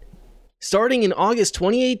Mulan starting in August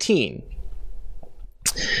 2018.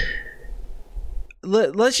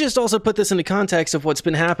 Let's just also put this into context of what's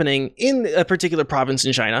been happening in a particular province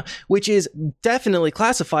in China, which is definitely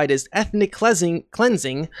classified as ethnic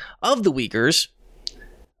cleansing of the Uyghurs,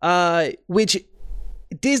 which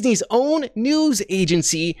Disney's own news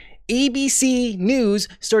agency, ABC News,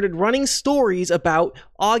 started running stories about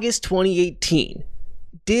August 2018.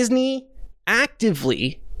 Disney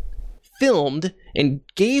actively filmed and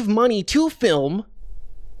gave money to film.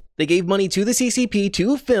 They gave money to the CCP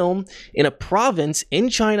to film in a province in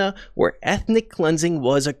China where ethnic cleansing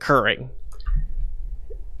was occurring.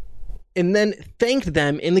 And then thanked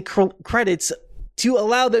them in the credits to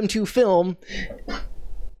allow them to film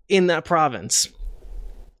in that province.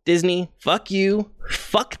 Disney, fuck you,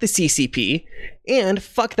 fuck the CCP, and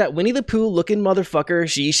fuck that Winnie the Pooh looking motherfucker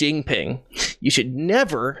Xi Jinping. You should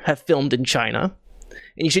never have filmed in China,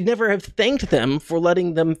 and you should never have thanked them for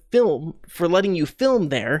letting you film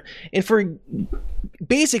there, and for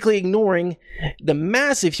basically ignoring the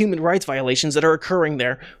massive human rights violations that are occurring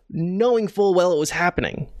there, knowing full well it was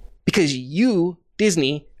happening. Because you,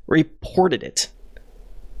 Disney, reported it.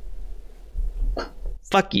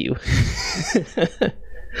 Fuck you.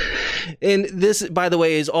 And this, by the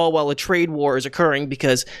way, is all while a trade war is occurring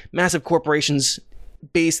because massive corporations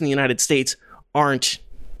based in the United States aren't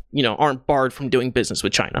barred from doing business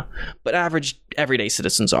with China. But average, everyday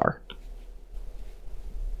citizens are.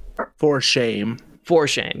 For shame. For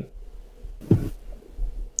shame.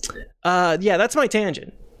 Yeah, that's my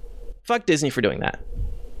tangent. Fuck Disney for doing that.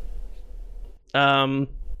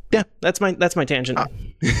 Yeah, that's my tangent.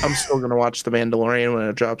 I'm still gonna watch The Mandalorian when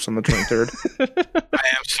it drops on the 23rd. I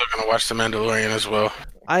am still gonna watch The Mandalorian as well.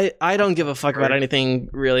 I don't give a fuck about anything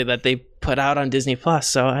really that they put out on Disney Plus,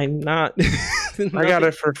 so I'm not. I got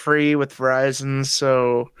it for free with Verizon,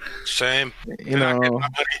 so same. You know,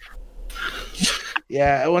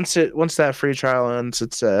 yeah. Once that free trial ends,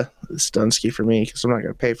 it's Dunsky for me because I'm not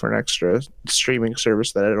gonna pay for an extra streaming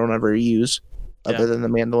service that I don't ever use. Other than The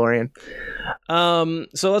Mandalorian.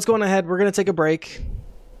 So let's go on ahead. We're going to take a break.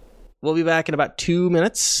 We'll be back in about 2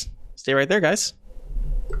 minutes. Stay right there, guys.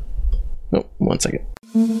 Oh, 1 second.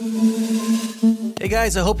 Hey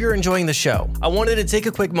guys, I hope you're enjoying the show. I wanted to take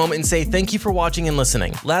a quick moment and say thank you for watching and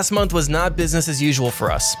listening. Last month was not business as usual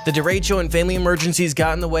for us. The Derade Show and family emergencies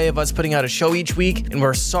got in the way of us putting out a show each week, and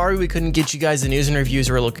we're sorry we couldn't get you guys the news and reviews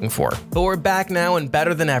we were looking for. But we're back now and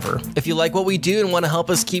better than ever. If you like what we do and want to help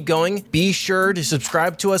us keep going, be sure to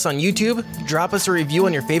subscribe to us on YouTube, drop us a review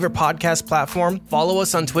on your favorite podcast platform, follow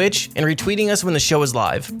us on Twitch, and retweeting us when the show is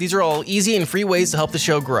live. These are all easy and free ways to help the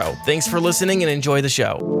show grow. Thanks for listening and enjoy the show.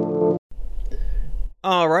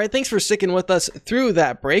 All right, thanks for sticking with us through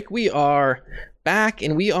that break. We are back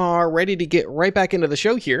and we are ready to get right back into the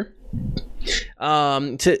show here.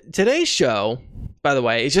 Today's show, by the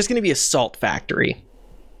way, is just going to be a salt factory.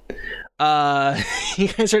 You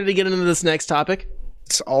guys ready to get into this next topic?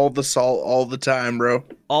 It's all the salt all the time, bro.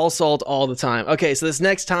 All salt all the time. Okay, so this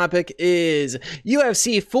next topic is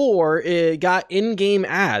UFC 4 got in-game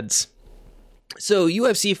ads. So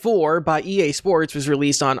UFC 4 by EA Sports was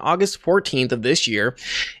released on August 14th of this year,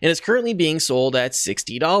 and is currently being sold at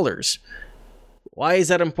 $60. Why is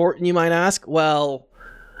that important, you might ask? Well,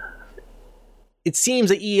 it seems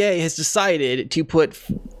that EA has decided to put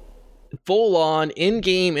full-on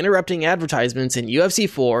in-game interrupting advertisements in UFC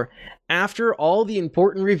 4 after all the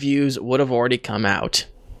important reviews would have already come out.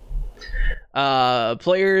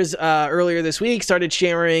 Players earlier this week started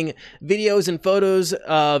sharing videos and photos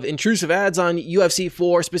of intrusive ads on UFC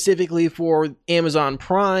 4, specifically for Amazon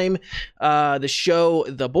Prime, the show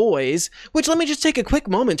The Boys, which let me just take a quick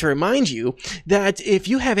moment to remind you that if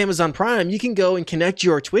you have Amazon Prime, you can go and connect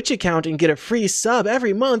your Twitch account and get a free sub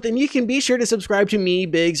every month, and you can be sure to subscribe to me,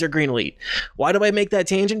 Biggs, or Green Elite. Why do I make that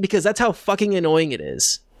tangent? Because that's how fucking annoying it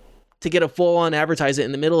is to get a full-on advertisement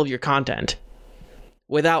in the middle of your content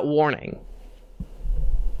without warning.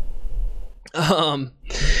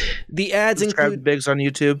 The ads Subscribe include to Biggs on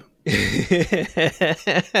YouTube.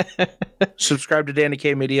 Subscribe to Danny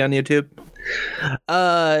K Media on YouTube.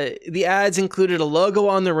 The ads included a logo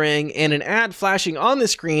on the ring and an ad flashing on the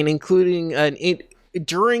screen, including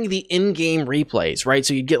during the in-game replays, right?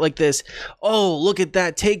 So you get like this, oh, look at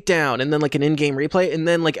that takedown, and then like an in-game replay, and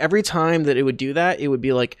then like every time that it would do that, it would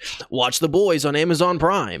be like, watch The Boys on Amazon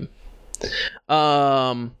Prime.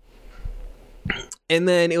 And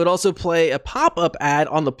then it would also play a pop-up ad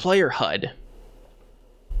on the player HUD.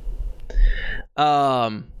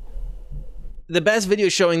 The best video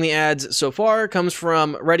showing the ads so far comes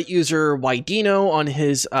from Reddit user Wydino on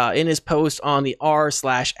his in his post on the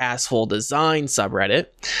r/asshole design subreddit.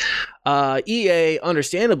 EA,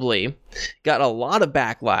 understandably, got a lot of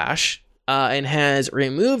backlash and has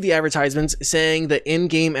removed the advertisements, saying the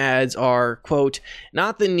in-game ads are, quote,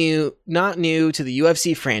 not new to the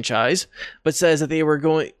UFC franchise, but says that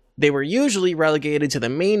They were usually relegated to the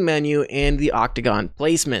main menu and the octagon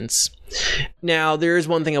placements. Now, there is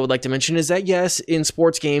one thing I would like to mention is that yes, in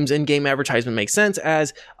sports games, in-game advertisement makes sense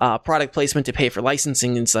as product placement to pay for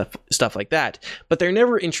licensing and stuff like that. But they're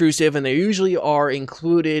never intrusive, and they usually are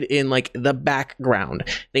included in like the background.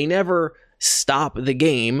 They never stop the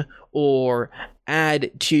game or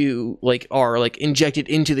add to like or like injected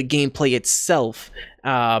into the gameplay itself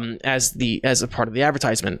as a part of the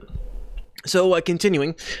advertisement. So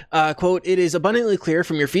continuing, quote, "It is abundantly clear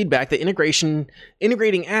from your feedback that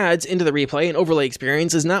integrating ads into the replay and overlay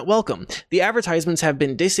experience is not welcome. The advertisements have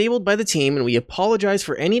been disabled by the team, and we apologize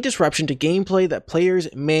for any disruption to gameplay that players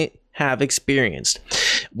may have experienced.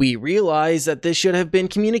 We realize that this should have been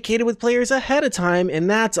communicated with players ahead of time, and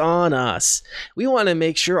that's on us. We want to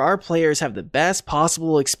make sure our players have the best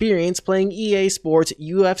possible experience playing EA Sports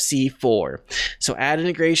UFC 4. So ad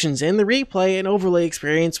integrations in the replay and overlay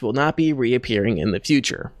experience will not be reappearing in the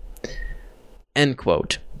future." End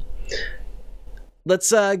quote.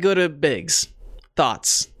 Let's go to Biggs.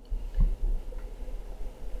 Thoughts?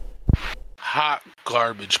 Hot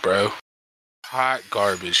garbage, bro. Hot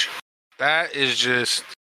garbage. That is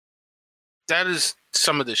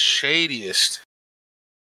some of the shadiest,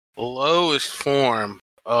 lowest form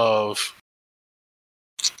of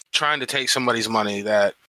trying to take somebody's money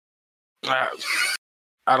that I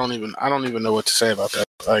don't even know what to say about that.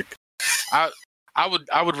 Like, I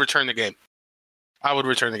would return the game. I would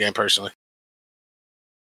return the game personally.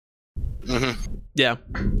 Mm-hmm. Yeah.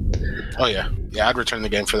 Oh yeah. I'd return the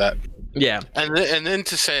game for that. Yeah. And then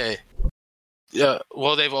to say, yeah,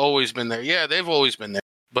 well, they've always been there. Yeah, they've always been there.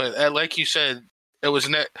 But like you said, it was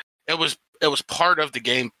part of the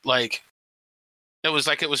game. Like it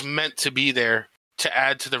was meant to be there to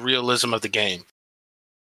add to the realism of the game.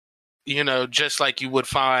 You know, just like you would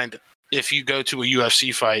find if you go to a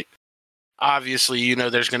UFC fight. Obviously, you know,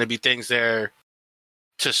 there's going to be things there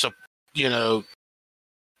to, you know,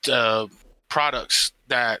 products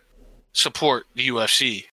that support the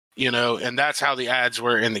UFC. You know, and that's how the ads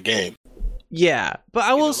were in the game. Yeah, but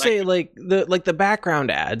I will say like the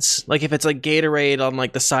background ads, like if it's like Gatorade on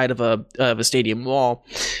like the side of a stadium wall.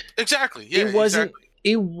 Exactly. Yeah.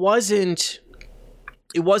 It wasn't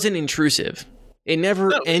intrusive. It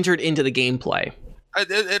never entered into the gameplay.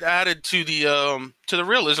 It added to the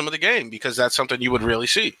realism of the game because that's something you would really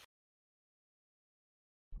see.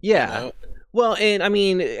 Yeah. You know? Well, and I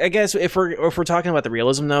mean, I guess if we're talking about the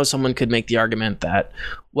realism though, someone could make the argument that,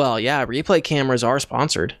 well, yeah, replay cameras are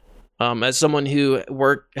sponsored. As someone who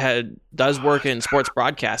does work in sports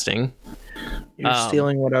broadcasting. You're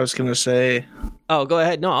stealing what I was going to say. Oh, go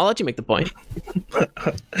ahead. No, I'll let you make the point.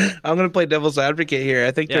 I'm going to play devil's advocate here. I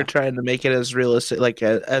think they're trying to make it as realistic, like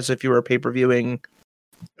as if you were pay-per-viewing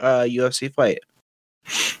a UFC fight.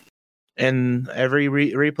 And every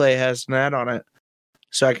replay has an ad on it.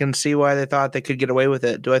 So I can see why they thought they could get away with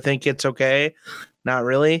it. Do I think it's okay? Not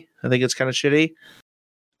really. I think it's kind of shitty.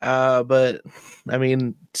 But I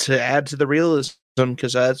mean, to add to the realism,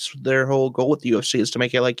 because that's their whole goal with the UFC is to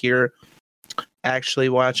make it like you're actually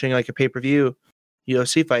watching like a pay-per-view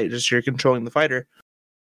UFC fight, just you're controlling the fighter.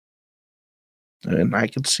 And I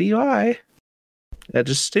can see why. That's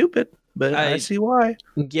just stupid, but I see why.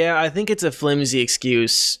 Yeah, I think it's a flimsy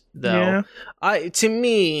excuse, though. Yeah. To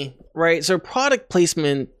me, right? So product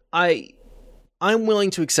placement, I'm willing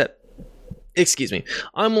to accept. Excuse me,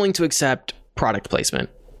 I'm willing to accept product placement.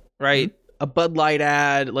 Right? A Bud Light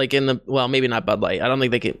ad, like maybe not Bud Light. I don't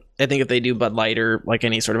think they can. I think if they do Bud Light or like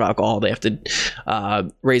any sort of alcohol, they have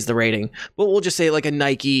to raise the rating. But we'll just say like a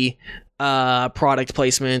Nike product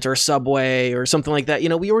placement or Subway or something like that. You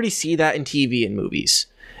know, we already see that in TV and movies.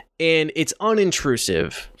 And it's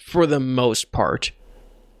unintrusive for the most part,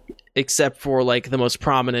 except for like the most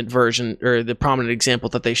prominent version or the prominent example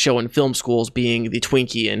that they show in film schools being the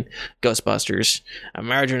Twinkie in Ghostbusters.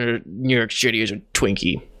 Imagine New York City as a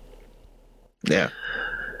Twinkie. Yeah.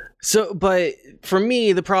 So, but for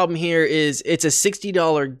me, the problem here is it's a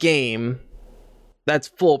 $60 game that's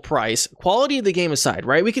full price. Quality of the game aside,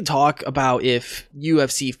 right? We could talk about if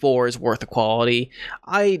UFC 4 is worth the quality.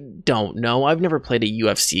 I don't know. I've never played a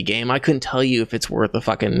UFC game. I couldn't tell you if it's worth a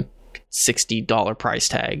fucking $60 price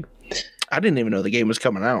tag. I didn't even know the game was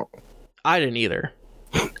coming out. I didn't either.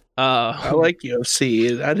 I like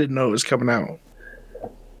UFC. I didn't know it was coming out.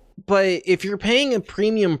 But if you're paying a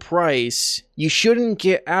premium price, you shouldn't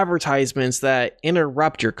get advertisements that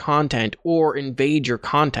interrupt your content or invade your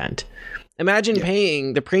content. Imagine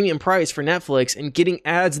paying the premium price for Netflix and getting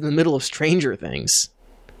ads in the middle of Stranger Things.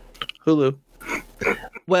 Hulu.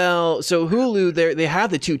 Well, so Hulu, they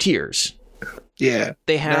have the two tiers. Yeah.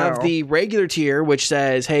 They have No. the regular tier, which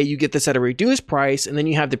says, hey, you get this at a reduced price, and then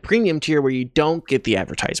you have the premium tier where you don't get the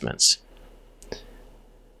advertisements.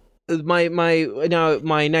 My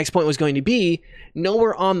next point was going to be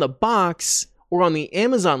nowhere on the box or on the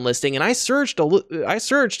Amazon listing, and I searched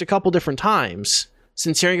a couple different times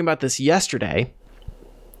since hearing about this yesterday.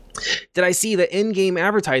 Did I see that in-game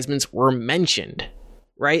advertisements were mentioned?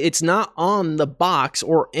 Right? It's not on the box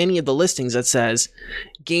or any of the listings that says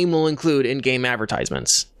game will include in-game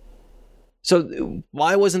advertisements. So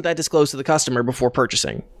why wasn't that disclosed to the customer before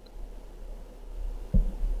purchasing?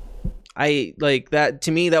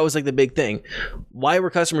 To me, that was like the big thing. Why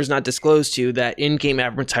were customers not disclosed to that in-game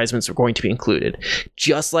advertisements are going to be included?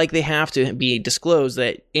 Just like they have to be disclosed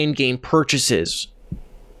that in-game purchases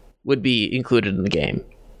would be included in the game.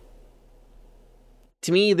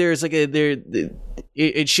 To me, there's like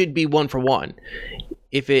it should be one for one.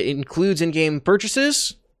 If it includes in-game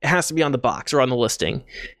purchases, it has to be on the box or on the listing.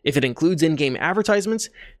 If it includes in-game advertisements,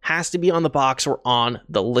 it has to be on the box or on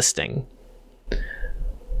the listing.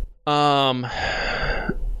 And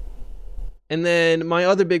then my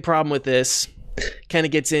other big problem with this kind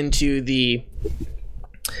of gets into the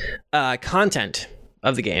content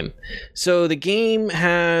of the game. So the game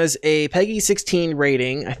has a PEGI 16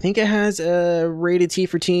 rating. I think it has a rated T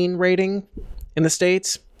for teen rating in the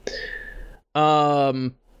States,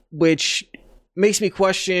 which makes me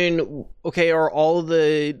question, okay,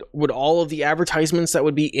 would all of the advertisements that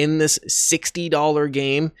would be in this $60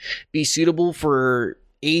 game be suitable for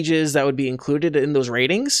ages that would be included in those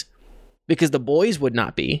ratings? Because The Boys would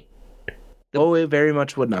not be. It very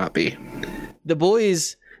much would not be. The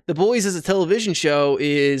Boys as a television show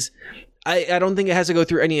is, I don't think it has to go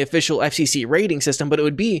through any official FCC rating system, but it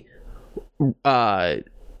would be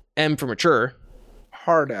M for mature.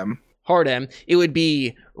 Hard M. It would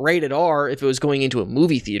be rated R if it was going into a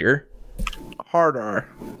movie theater. Hard R.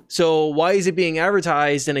 So why is it being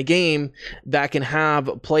advertised in a game that can have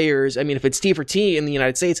players, I mean, if it's T for T in the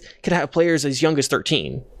United States, could have players as young as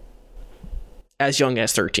 13. As young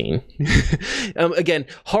as 13. Again,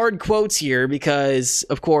 hard quotes here because,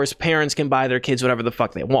 of course, parents can buy their kids whatever the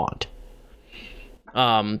fuck they want.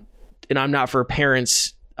 And I'm not for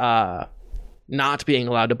parents not being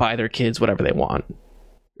allowed to buy their kids whatever they want.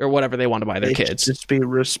 Or whatever they want to buy their kids. Just be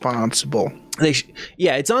responsible.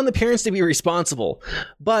 It's on the parents to be responsible.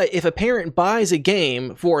 But if a parent buys a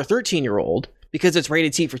game for a 13-year-old because it's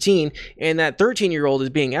rated T for teen, and that 13-year-old is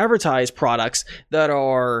being advertised products that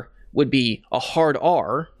would be a hard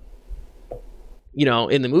R,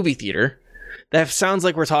 in the movie theater, that sounds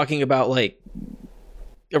like we're talking about like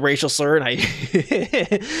a racial slur, and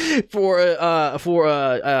for a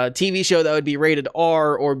TV show that would be rated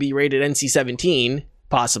R or be rated NC-17.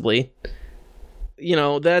 Possibly,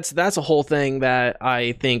 that's a whole thing that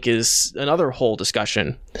I think is another whole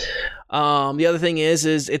discussion. The other thing is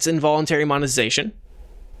it's involuntary monetization,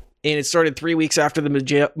 and it started 3 weeks after the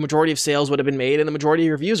majority of sales would have been made, and the majority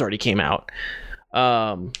of reviews already came out.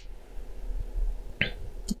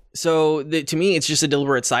 So to me, it's just a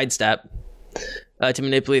deliberate sidestep to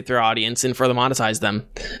manipulate their audience and further monetize them,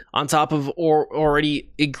 on top of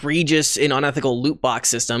already egregious and unethical loot box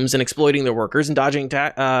systems and exploiting their workers and dodging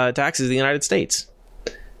taxes in the United States.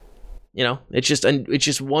 It's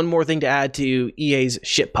just one more thing to add to EA's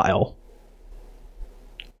shit pile.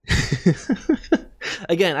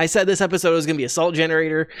 Again, I said this episode was going to be a salt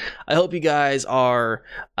generator. I hope you guys are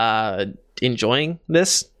enjoying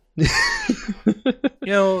this.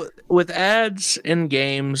 With ads in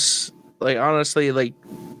games, like, honestly, like,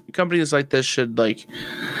 companies like this should, like,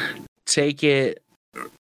 take it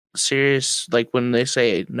serious, like, when they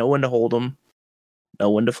say know when to hold them,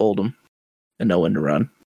 know when to fold them, and know when to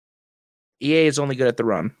run. EA is only good at the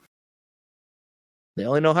run. They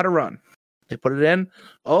only know how to run. They put it in.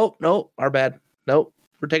 Oh, no, our bad. Nope,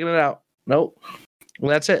 we're taking it out. Nope.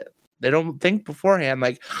 Well, that's it. They don't think beforehand,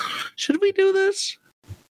 like, should we do this?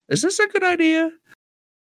 Is this a good idea?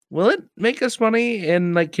 Will it make us money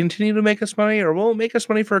and like continue to make us money, or will it make us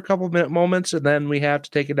money for a couple minute moments and then we have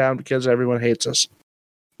to take it down because everyone hates us?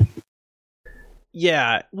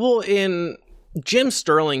 Yeah, well, Jim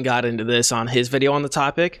Sterling got into this on his video on the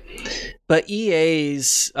topic, but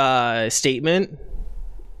EA's statement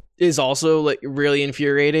is also like really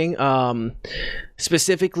infuriating.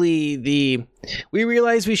 Specifically, we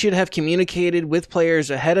realize we should have communicated with players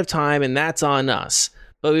ahead of time, and that's on us.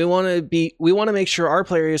 But we want to make sure our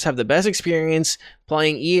players have the best experience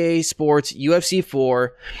playing EA Sports UFC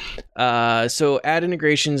 4. So ad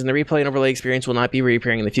integrations and the replay and overlay experience will not be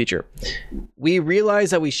reappearing in the future. We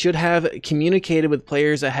realize that we should have communicated with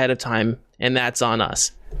players ahead of time, and that's on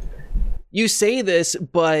us. You say this,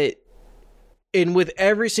 but and with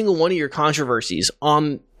every single one of your controversies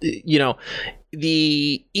on,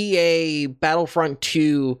 the EA Battlefront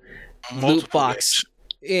 2 loot box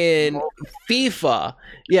in FIFA,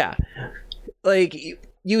 yeah, like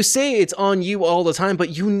you say it's on you all the time,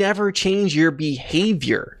 but you never change your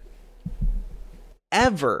behavior.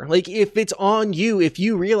 Ever. Like, if it's on you, if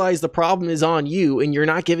you realize the problem is on you and you're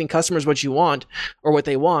not giving customers what you want or what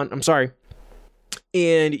they want,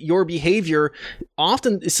 and your behavior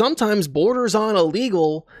sometimes borders on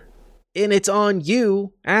illegal, and it's on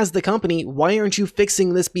you as the company, why aren't you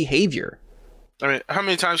fixing this behavior? I mean, how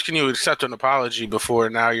many times can you accept an apology before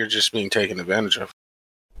now you're just being taken advantage of?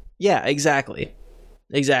 Yeah, exactly.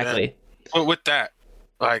 Yeah. But with that,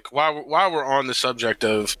 like, while we're on the subject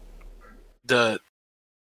of the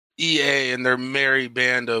EA and their merry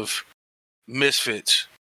band of misfits,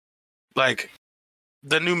 like,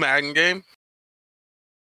 the new Madden game,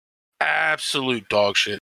 absolute dog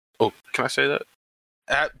shit. Oh, can I say that?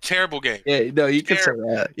 Terrible game. Yeah, no, you can say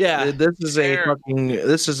that. Yeah, this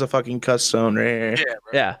is a fucking cuss zone right here. Yeah,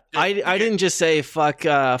 bro. Yeah. I didn't just say fuck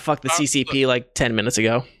the CCP like 10 minutes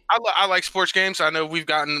ago. I like sports games. I know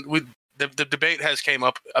the debate has came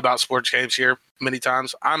up about sports games here many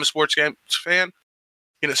times. I'm a sports games fan,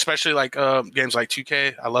 especially like games like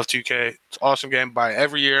 2K. I love 2K. It's an awesome game. Buy it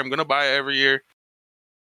every year. I'm gonna buy it every year.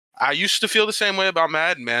 I used to feel the same way about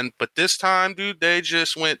Madden, man, but this time, dude, they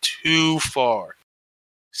just went too far.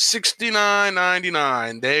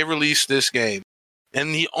 $69.99. They released this game,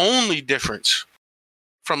 and the only difference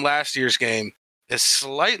from last year's game is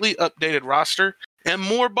slightly updated roster and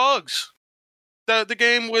more bugs. The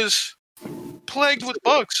game was plagued with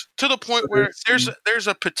bugs to the point where there's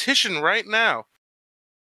a petition right now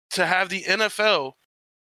to have the NFL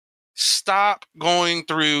stop going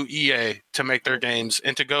through EA to make their games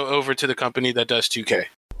and to go over to the company that does 2K,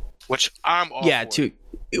 which I'm all for.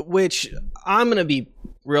 Which I'm going to be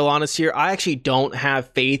real honest here. I actually don't have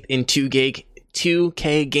faith in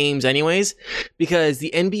 2K games anyways, because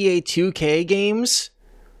the NBA 2K games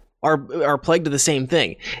are plagued to the same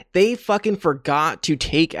thing. They fucking forgot to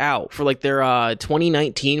take out for like their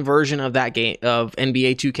 2019 version of that game of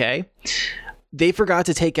NBA 2K. They forgot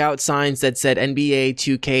to take out signs that said NBA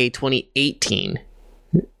 2K 2018.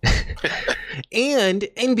 And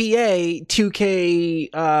NBA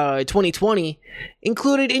 2K 2020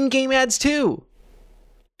 included in-game ads too.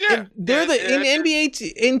 Yeah, they're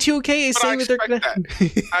NBA in 2K is saying that they're gonna.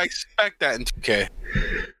 I expect that in 2K.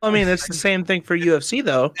 I mean, it's the same thing for UFC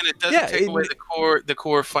though, and it doesn't take away the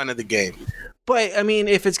core fun of the game. But I mean,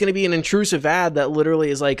 if it's going to be an intrusive ad that literally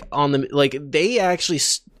is like on the they actually.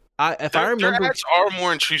 I remember, their ads are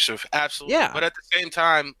more intrusive, absolutely. Yeah. But at the same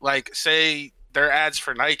time, like, say their ads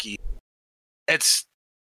for Nike,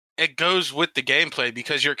 it goes with the gameplay,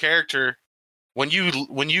 because your character, when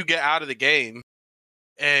you get out of the game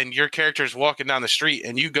and your character is walking down the street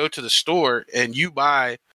and you go to the store and you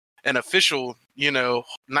buy an official,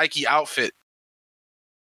 Nike outfit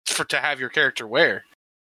to have your character wear,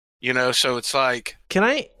 so it's like, Can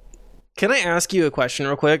I ask you a question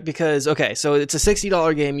real quick? Because, okay, so it's a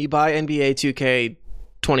 $60 game. You buy NBA 2K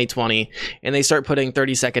 2020, and they start putting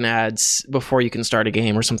 30-second ads before you can start a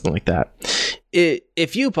game or something like that.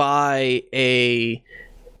 If you buy a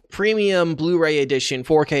premium Blu-ray edition,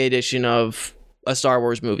 4K edition of a Star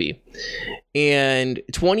Wars movie, and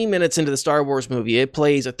 20 minutes into the Star Wars movie, it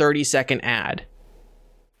plays a 30-second ad,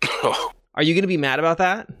 are you going to be mad about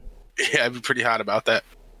that? Yeah, I'd be pretty hot about that.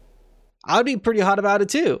 I'd be pretty hot about it,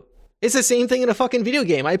 too. It's the same thing in a fucking video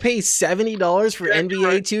game. I pay $70 for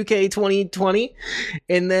NBA 2K 2020,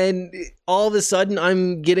 and then all of a sudden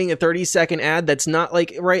I'm getting a 30-second ad that's not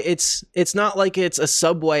like, right, it's not like it's a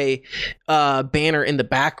Subway banner in the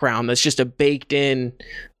background that's just a baked in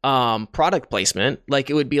product placement like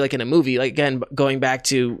it would be like in a movie. Like, again, going back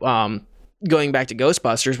to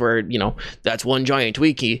Ghostbusters, where that's one giant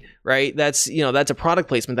Twinkie, right? That's a product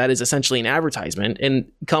placement. That is essentially an advertisement.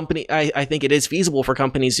 And I think it is feasible for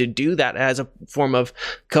companies to do that as a form of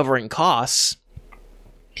covering costs.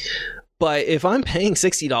 But if I'm paying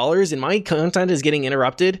 $60 and my content is getting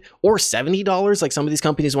interrupted, or $70 like some of these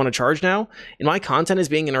companies want to charge now, and my content is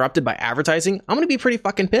being interrupted by advertising, I'm going to be pretty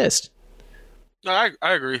fucking pissed. No, I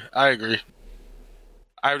agree. I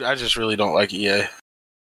just really don't like EA.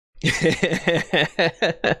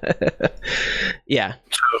 Yeah.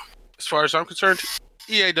 So, as far as I'm concerned,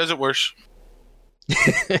 EA does it worse.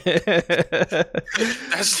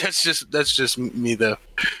 that's just me though.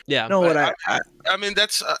 Yeah. No, what I mean,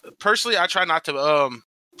 that's personally, I try not to.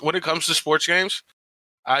 When it comes to sports games,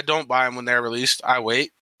 I don't buy them when they're released. I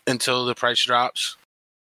wait until the price drops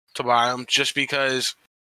to buy them, just because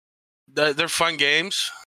they're fun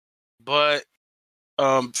games, but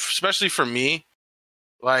especially for me,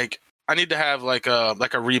 like I need to have like a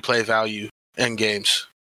replay value in games.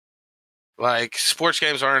 Like sports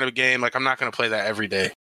games aren't a game. Like I'm not going to play that every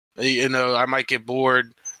day. You know, I might get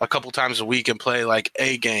bored a couple times a week and play like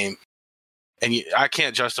a game, and I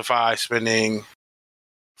can't justify spending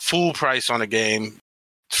full price on a game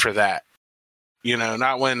for that. You know,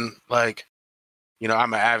 not when like, you know,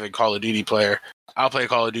 I'm an avid Call of Duty player. I'll play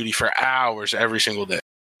Call of Duty for hours every single day.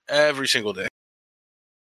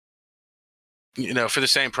 You know, for the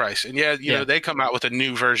same price. And yeah, you know, they come out with a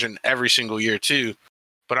new version every single year too,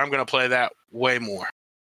 but I'm going to play that way more.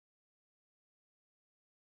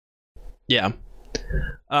 Yeah.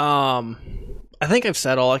 I think I've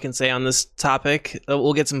said all I can say on this topic.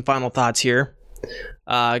 We'll get some final thoughts here.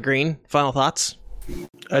 Green, final thoughts?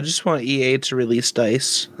 I just want EA to release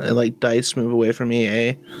DICE and like DICE move away from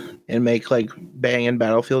EA and make like banging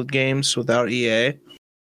Battlefield games without EA.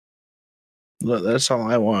 That's all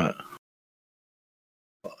I want.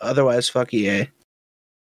 Otherwise, fuck EA.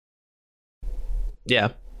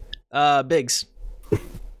 Yeah. Biggs.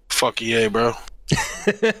 Fuck EA, bro.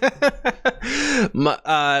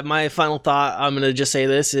 My final thought, I'm going to just say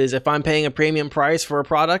this, is if I'm paying a premium price for a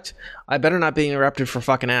product, I better not be interrupted for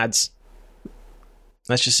fucking ads.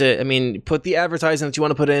 That's just it. I mean, put the advertising that you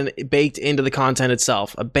want to put in baked into the content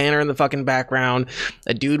itself. A banner in the fucking background,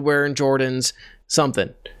 a dude wearing Jordans,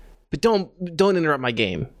 something. But don't interrupt my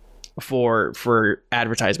game for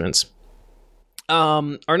advertisements.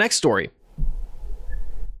 Our next story,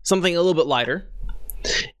 something a little bit lighter,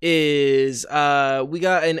 is we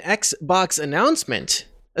got an Xbox announcement,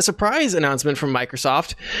 a surprise announcement from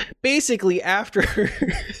Microsoft, basically after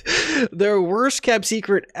their worst kept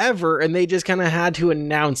secret ever, and they just kind of had to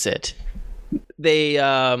announce it. They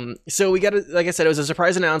so we got like I said, it was a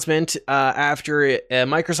surprise announcement after a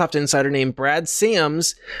Microsoft insider named Brad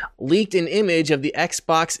Sams leaked an image of the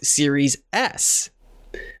Xbox Series S,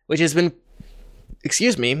 which has been,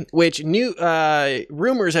 which new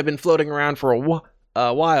rumors have been floating around for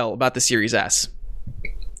a while about the Series S.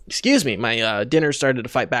 My dinner started to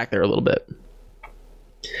fight back there a little bit.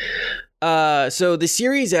 So the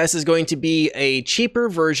Series S is going to be a cheaper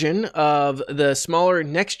version of the smaller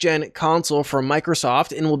next-gen console from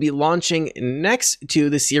Microsoft and will be launching next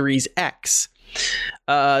to the Series X.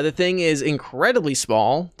 The thing is incredibly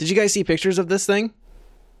small. Did you guys see pictures of this thing?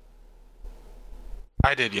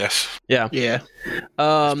 I did, yes. Yeah.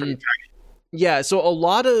 Yeah, so a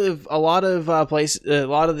lot of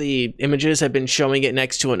the images have been showing it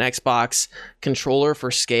next to an Xbox controller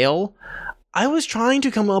for scale. I was trying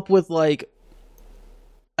to come up with like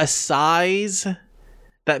a size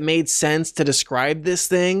that made sense to describe this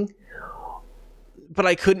thing, but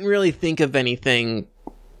I couldn't really think of anything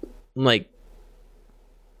like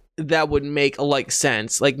that would make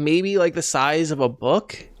sense. Like maybe like the size of a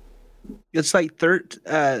book. It's like four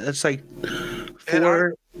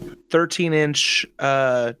 13-inch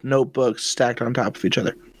notebooks stacked on top of each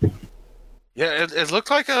other. Yeah, it looked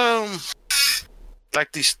like the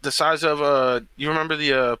size of you remember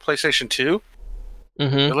the PlayStation 2?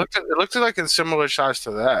 Mm-hmm. It looked like in similar size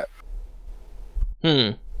to that.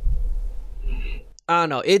 I don't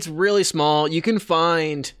know. It's really small. You can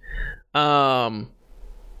find a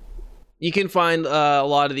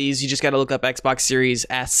lot of these. You just got to look up Xbox Series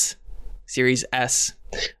S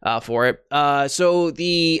for it. So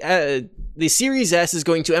the Series S is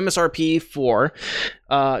going to MSRP for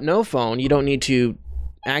no phone. You don't need to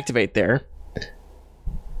activate there.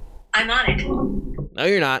 I'm on it. No,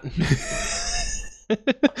 you're not.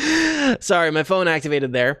 Sorry, my phone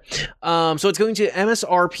activated there. So it's going to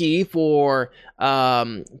MSRP for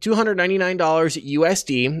 $299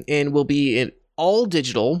 USD and will be in all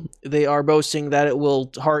digital. They are boasting that it will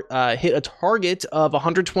hit a target of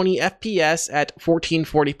 120 FPS at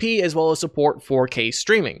 1440p, as well as support 4K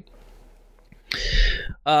streaming.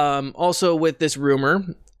 Also, with this rumor,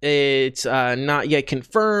 it's not yet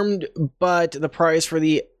confirmed, but the price for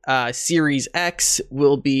the Series X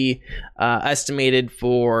will be estimated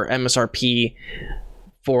for MSRP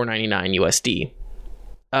 $499 USD.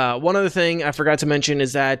 One other thing I forgot to mention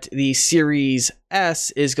is that the Series S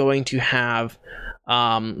is going to have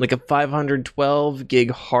like a 512 gig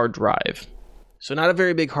hard drive. So not a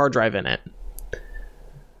very big hard drive in it.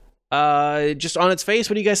 Just on its face,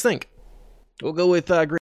 what do you guys think? We'll go with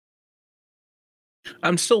Green.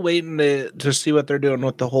 I'm still waiting to see what they're doing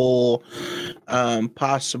with the whole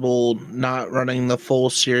possible not running the full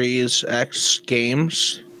Series X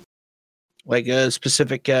games, like a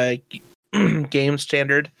specific game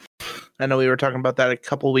standard. I know we were talking about that a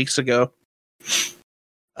couple weeks ago.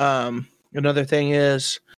 Another thing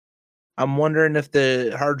is I'm wondering if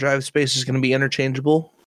the hard drive space is going to be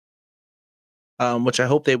interchangeable, which I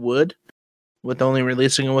hope they would, with only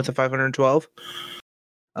releasing it with the 512.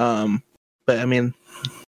 But I mean,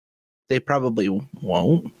 they probably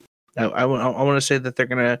won't. I want to say that they're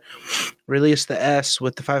going to release the S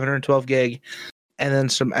with the 512 gig, and then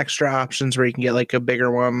some extra options where you can get like a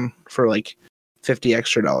bigger one for like $50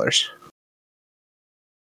 extra.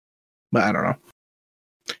 But I don't know.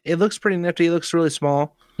 It looks pretty nifty. It looks really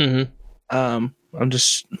small. Mm-hmm. I'm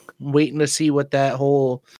just waiting to see what that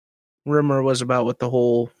whole rumor was about with the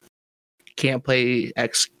whole can't play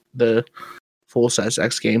the full size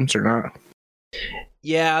X games or not.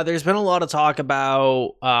 Yeah, there's been a lot of talk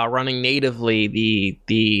about running natively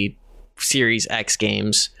the Series X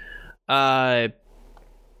games. Let's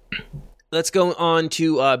go on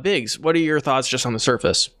to Biggs. What are your thoughts just on the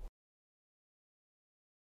Surface?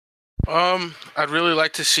 I'd really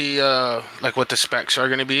like to see like what the specs are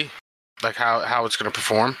going to be, like how it's going to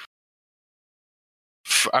perform.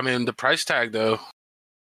 I mean, the price tag though,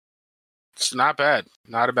 it's not bad.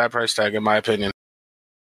 Not a bad price tag in my opinion.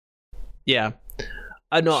 Yeah,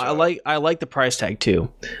 I know. So, I like the price tag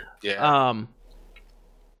too. Yeah.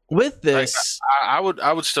 With this, I would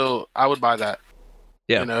buy that.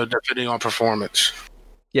 Yeah. You know, depending on performance.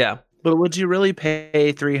 Yeah. But would you really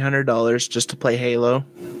pay $300 just to play Halo?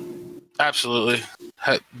 Absolutely.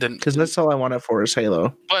 Because that's all I want it for is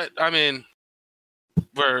Halo. But I mean,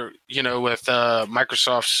 we're with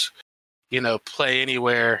Microsoft's Play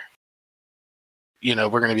Anywhere. We're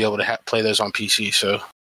going to be able to play those on PC. So.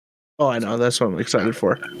 Oh, I know. That's what I'm excited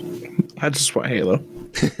for. I just want Halo.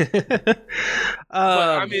 But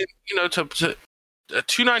I mean, to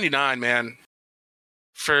 $299, man,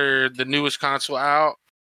 for the newest console out,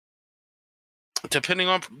 depending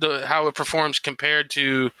on how it performs compared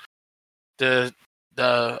to the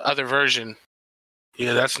other version,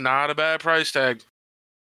 that's not a bad price tag.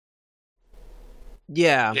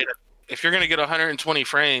 Yeah. If you're gonna get 120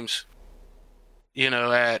 frames,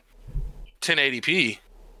 at 1080p,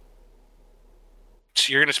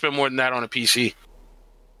 you're gonna spend more than that on a PC.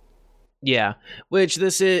 Yeah, which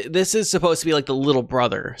this is supposed to be like the little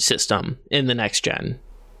brother system in the next gen.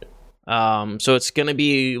 So it's gonna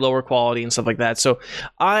be lower quality and stuff like that. So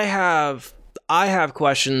I have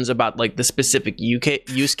questions about like the specific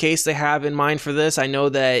use case they have in mind for this. I know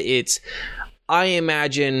that I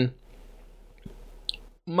imagine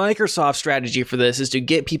Microsoft's strategy for this is to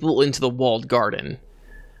get people into the walled garden.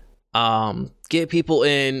 Get people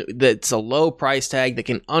in that's a low price tag that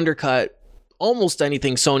can undercut almost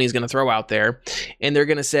anything Sony's going to throw out there. And they're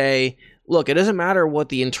going to say, look, it doesn't matter what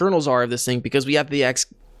the internals are of this thing because we have the xCloud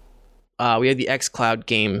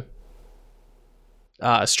game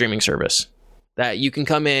streaming service that you can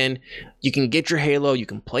come in, you can get your Halo, you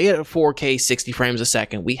can play it at 4K 60 frames a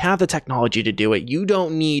second. We have the technology to do it. You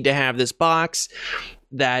don't need to have this box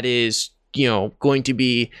that is going to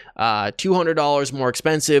be $200 more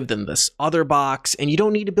expensive than this other box, and you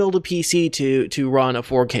don't need to build a PC to run a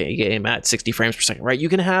 4K game at 60 frames per second, right? You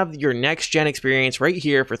can have your next gen experience right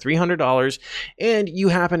here for $300, and you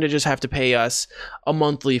happen to just have to pay us a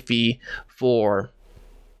monthly fee for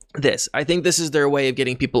this. I think this is their way of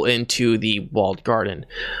getting people into the walled garden,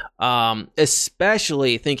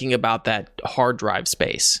 especially thinking about that hard drive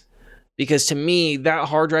space, because to me, that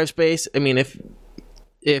hard drive space, I mean, if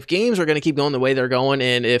games are going to keep going the way they're going,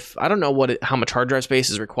 and if I don't know how much hard drive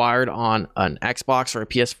space is required on an Xbox or a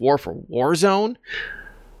PS4 for Warzone,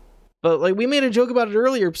 but like we made a joke about it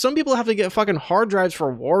earlier, some people have to get fucking hard drives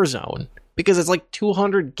for Warzone because it's like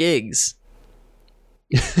 200 gigs.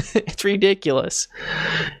 It's ridiculous.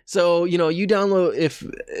 So you download if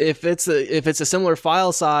it's a similar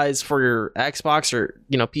file size for your Xbox or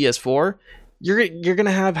PS4, you're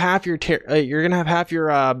gonna have half your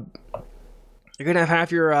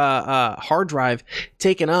hard drive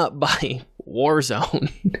taken up by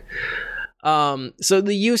Warzone. So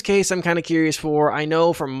the use case I'm kind of curious for. I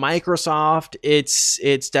know from Microsoft,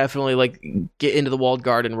 it's definitely like get into the walled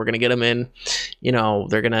garden. We're gonna get them in.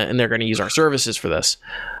 They're gonna use our services for this.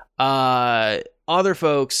 Other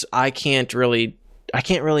folks, I can't really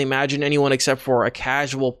imagine anyone except for a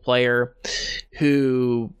casual player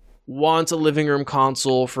who wants a living room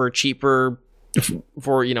console for cheaper.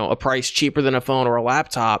 For a price cheaper than a phone or a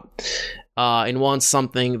laptop, and wants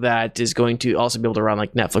something that is going to also be able to run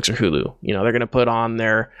like Netflix or Hulu. They're going to put on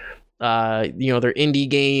their their indie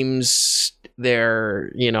games,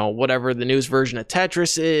 their whatever the newest version of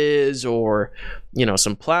Tetris is, or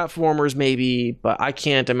some platformers maybe. But I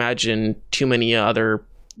can't imagine too many other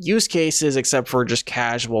use cases except for just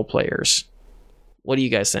casual players What do you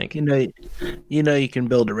guys think? You know, you can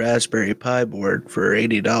build a Raspberry Pi board for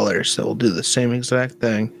 $80 that will do the same exact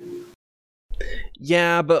thing.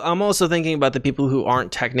 Yeah, but I'm also thinking about the people who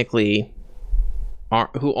aren't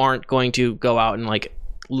going to go out and like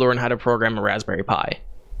learn how to program a Raspberry Pi.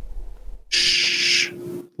 Shh.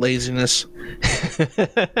 Laziness.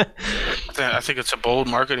 I think it's a bold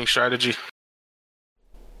marketing strategy.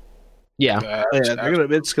 Yeah.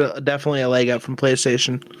 It's definitely a leg up from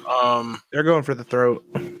PlayStation. They're going for the throat.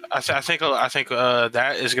 I think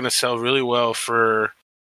that is going to sell really well for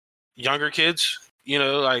younger kids. You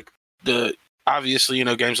know, like obviously, you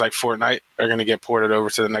know, games like Fortnite are going to get ported over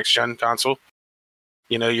to the next gen console.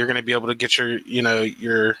 You know, you're going to be able to get your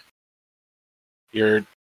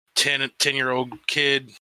 10-year-old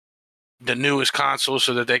kid the newest console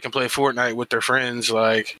so that they can play Fortnite with their friends,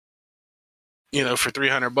 like, you know, for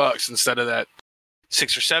 $300 instead of that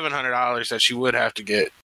 $600 or $700 that you would have to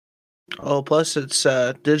get. Oh, plus it's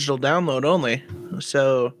digital download only.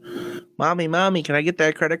 So, mommy, can I get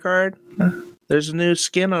that credit card? There's a new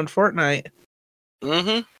skin on Fortnite.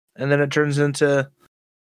 Mm-hmm. And then it turns into,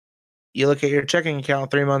 you look at your checking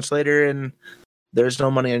account 3 months later and there's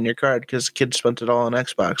no money on your card because the kid spent it all on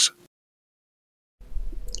Xbox.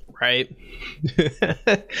 Right.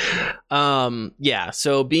 Yeah,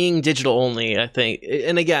 so being digital only, I think,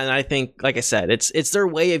 and again, I think, like I said, it's their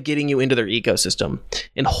way of getting you into their ecosystem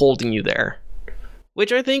and holding you there,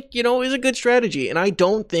 which I think, you know, is a good strategy. And I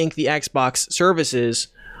don't think the Xbox services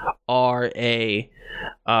are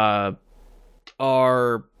bad.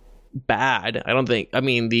 I don't think, I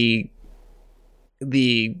mean, the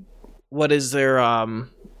what is their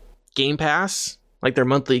Game Pass? Like their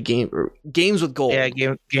monthly games with gold. Yeah,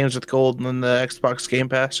 games with gold and then the Xbox Game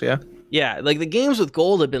Pass, yeah. Yeah, like the games with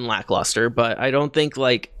gold have been lackluster, but I don't think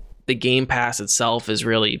like the Game Pass itself is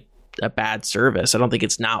really a bad service. I don't think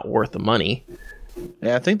it's not worth the money.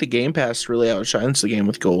 Yeah, I think the Game Pass really outshines the game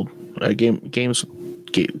with gold. Games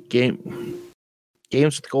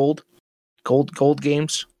with gold. Gold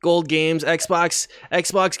games. Gold games, Xbox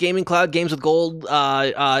Gaming Cloud games with gold,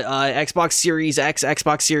 Xbox Series X,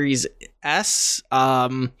 Xbox Series S,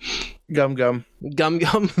 Gum.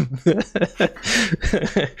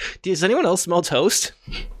 Does anyone else smell toast?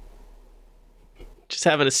 Just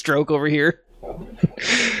having a stroke over here.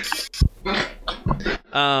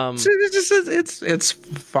 It's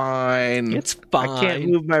fine. It's fine. I can't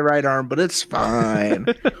move my right arm, but it's fine.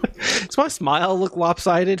 Does my smile look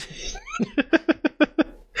lopsided?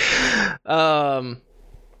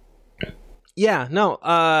 Yeah, no.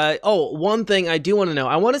 One thing I do want to know.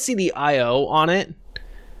 I want to see the I/O on it.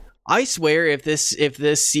 I swear if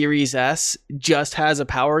this Series S just has a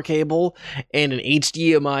power cable and an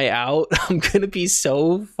HDMI out, I'm going to be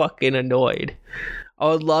so fucking annoyed. I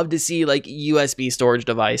would love to see like USB storage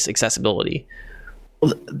device accessibility.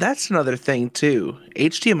 Well, that's another thing too.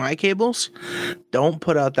 HDMI cables don't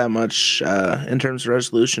put out that much in terms of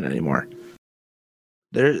resolution anymore.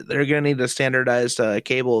 They're gonna need a standardized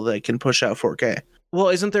cable that can push out 4K. Well,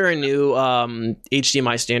 isn't there a new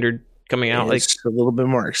HDMI standard coming out? It's like a little bit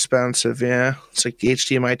more expensive. Yeah, it's like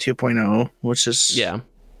HDMI 2.0, which is I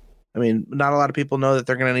mean, not a lot of people know that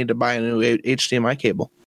they're gonna need to buy a new HDMI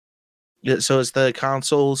cable. So is the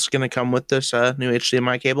consoles going to come with this new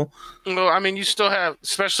HDMI cable? Well, I mean, you still have,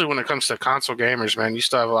 especially when it comes to console gamers, man, you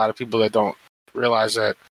still have a lot of people that don't realize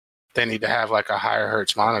that they need to have like a higher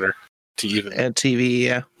hertz monitor to even... And TV,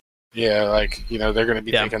 yeah. Yeah, like, you know, they're going to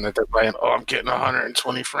be thinking that they're playing, oh, I'm getting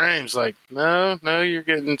 120 frames. Like, no, you're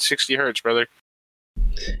getting 60 hertz, brother.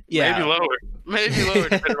 Yeah. Maybe lower,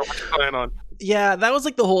 depending on what you're playing on. Yeah, that was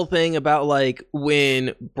like the whole thing about like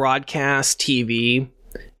when broadcast TV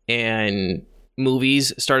and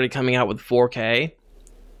movies started coming out with 4K.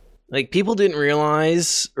 Like people didn't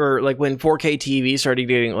realize, or like when 4K TV started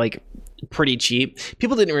getting like pretty cheap,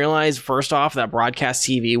 people didn't realize first off that broadcast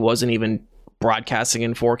TV wasn't even broadcasting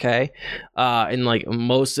in 4K, and like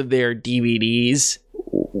most of their DVDs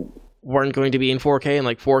weren't going to be in 4K, and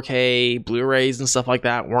like 4K Blu-rays and stuff like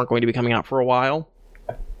that weren't going to be coming out for a while.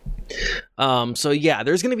 So yeah,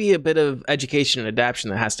 there's going to be a bit of education and adaptation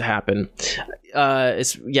that has to happen.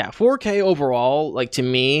 4K overall, like to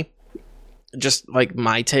me, just like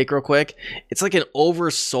my take real quick, it's like an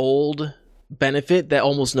oversold benefit that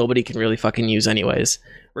almost nobody can really fucking use anyways,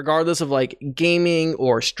 regardless of like gaming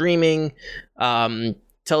or streaming,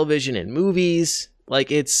 television and movies.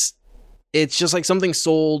 Like it's just like something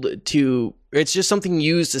sold to, it's just something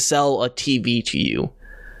used to sell a TV to you.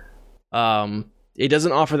 It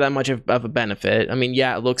doesn't offer that much of a benefit. I mean,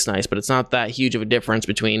 yeah, it looks nice, but it's not that huge of a difference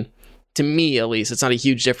between, to me at least, it's not a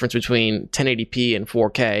huge difference between 1080p and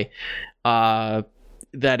 4K.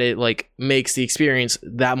 that it like makes the experience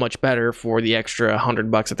that much better for the extra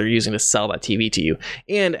 $100 that they're using to sell that TV to you.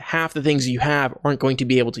 And half the things you have aren't going to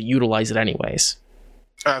be able to utilize it anyways.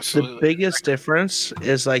 Absolutely. The biggest difference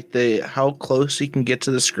is like how close you can get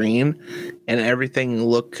to the screen and everything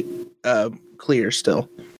look clear still.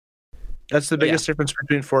 That's the biggest difference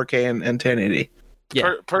between 4K and 1080.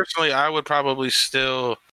 Yeah. Personally, I would probably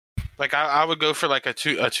still like I would go for like a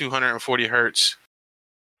 240 hertz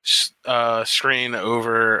screen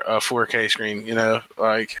over a 4K screen. You know,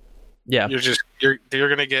 like you're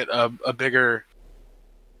gonna get a bigger.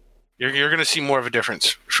 You're gonna see more of a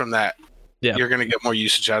difference from that. Yeah, you're gonna get more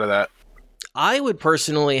usage out of that. I would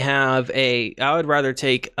personally I would rather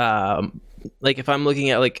take like if I'm looking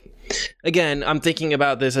at like, again, I'm thinking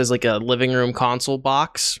about this as like a living room console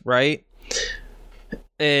box, right?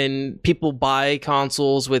 And people buy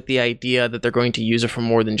consoles with the idea that they're going to use it for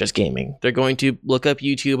more than just gaming. They're going to look up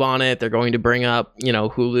YouTube on it. They're going to bring up,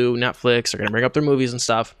 Hulu, Netflix. They're going to bring up their movies and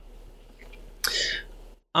stuff.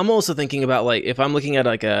 I'm also thinking about like if I'm looking at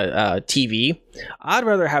like a TV, I'd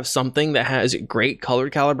rather have something that has great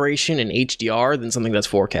color calibration in HDR than something that's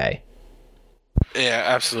 4K. Yeah,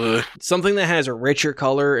 absolutely. Something that has a richer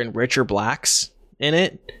color and richer blacks in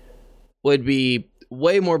it would be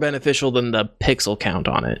way more beneficial than the pixel count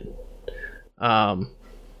on it.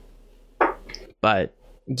 But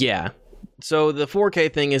yeah, so the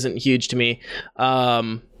 4K thing isn't huge to me.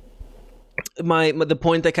 The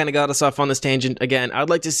point that kind of got us off on this tangent, again, I'd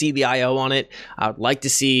like to see the IO on it. I'd like to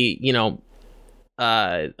see,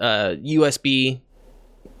 USB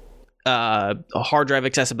hard drive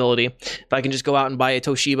accessibility. If I can just go out and buy a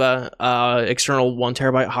Toshiba external 1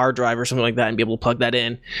 terabyte hard drive or something like that and be able to plug that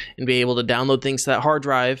in and be able to download things to that hard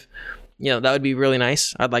drive, that would be really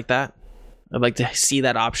nice. I'd like that. I'd like to see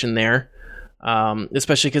that option there,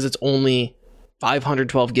 especially because it's only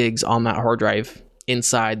 512 gigs on that hard drive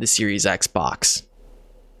inside the Series X box.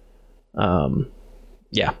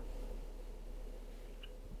 Yeah.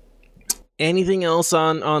 Anything else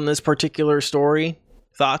on this particular story?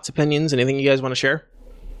 Thoughts, opinions, anything you guys want to share?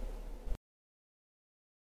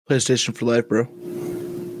 PlayStation for life, bro.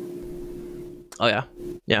 Oh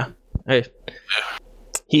yeah. Hey,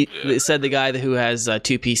 he said the guy who has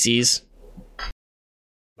 2 PCs.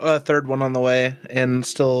 A third one on the way, and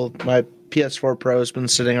still my PS4 Pro has been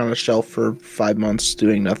sitting on a shelf for 5 months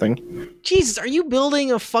doing nothing. Jesus, are you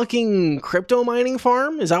building a fucking crypto mining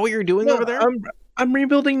farm? Is that what you're doing over there? I'm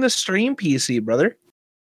rebuilding the stream PC, brother.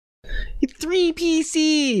 3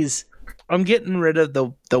 PCs. I'm getting rid of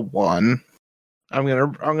the one. I'm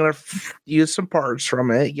gonna use some parts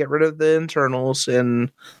from it, get rid of the internals,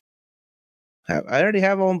 and I already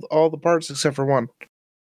have all the parts except for one.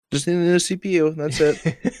 Just need a new CPU. That's it.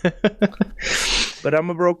 But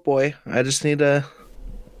I'm a broke boy. I just need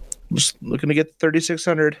just looking to get the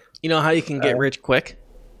 3600. You know how you can get rich quick?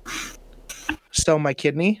 Sell my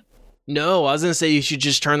kidney? No, I was gonna say you should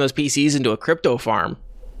just turn those PCs into a crypto farm.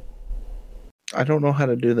 I don't know how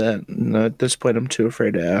to do that. No, at this point, I'm too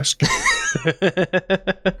afraid to ask.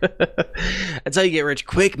 That's how you get rich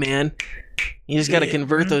quick, man. You just gotta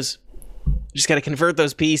convert those. You just gotta convert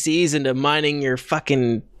those PCs into mining your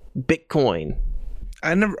fucking Bitcoin.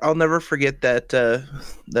 I'll never forget that the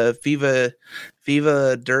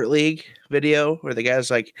Viva Dirt League video where the guy's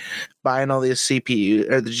like buying all these CPU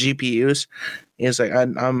or the GPUs. He's like,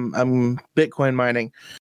 I'm Bitcoin mining.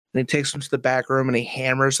 And he takes them to the back room and he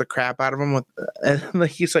hammers the crap out of them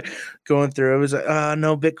like he's like going through it. He's like, oh,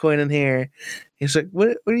 no Bitcoin in here. He's like,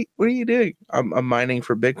 what are you doing? I'm mining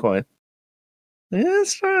for Bitcoin.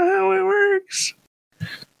 That's not how it works.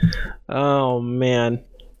 Oh man,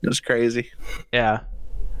 it was crazy. Yeah.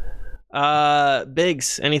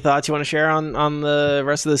 Biggs, any thoughts you want to share on the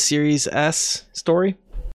rest of the Series S story?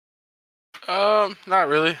 Not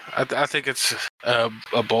really. I think it's a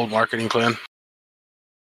bold marketing plan.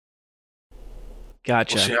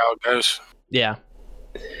 Gotcha. We'll see how it goes. Yeah.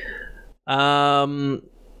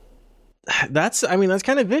 That's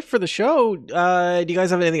kind of it for the show. Do you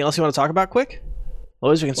guys have anything else you want to talk about quick?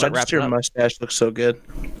 Otherwise we can start wrapping your up. mustache looks so good.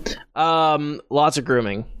 Lots of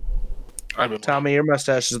grooming. Tommy, your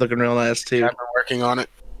mustache is looking real nice too. I've been working on it.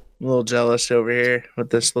 I'm a little jealous over here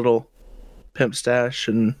with this little pimp stash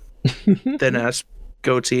and thin ass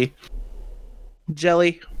goatee.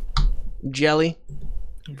 Jelly.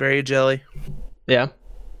 Very jelly. Yeah.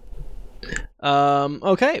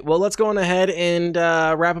 Okay, well, let's go on ahead and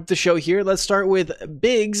wrap up the show here. Let's start with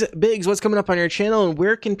Biggs. Biggs, what's coming up on your channel and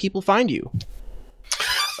where can people find you?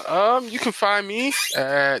 You can find me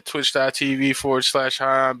at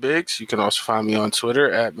twitch.tv/HiOnBiggs. You can also find me on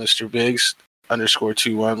Twitter at Mr. Biggs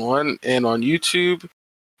 _211 and on YouTube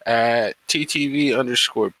at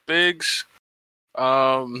ttv_bigs.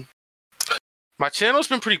 My channel's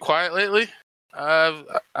been pretty quiet lately.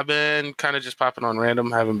 I've been kind of just popping on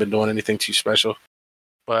random. I haven't been doing anything too special.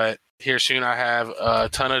 But here soon I have a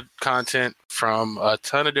ton of content from a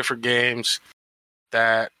ton of different games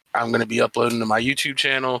that I'm going to be uploading to my YouTube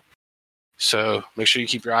channel. So make sure you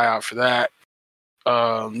keep your eye out for that.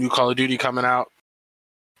 New Call of Duty coming out.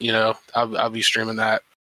 You know, I'll be streaming that,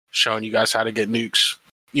 showing you guys how to get nukes.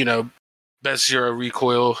 You know, best zero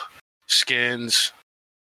recoil skins,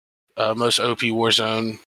 most OP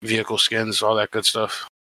Warzone vehicle skins, all that good stuff.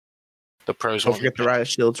 The pros Don't want me forget the riot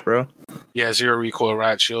shields, bro. Yeah, zero recoil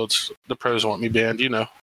riot shields. The pros want me banned, you know.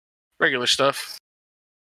 Regular stuff.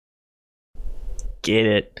 Get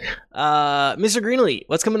it. Mr. Greenlee,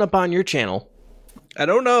 what's coming up on your channel? I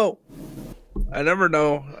don't know. I never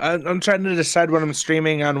know. I'm trying to decide when I'm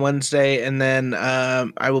streaming on Wednesday, and then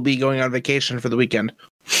I will be going on vacation for the weekend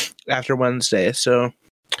after Wednesday. So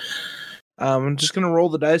I'm just going to roll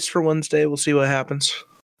the dice for Wednesday. We'll see what happens.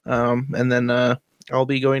 And then I'll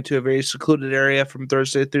be going to a very secluded area from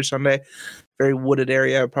Thursday through Sunday. Very wooded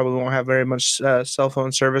area. I probably won't have very much cell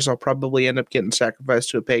phone service. I'll probably end up getting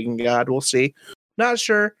sacrificed to a pagan god. We'll see. Not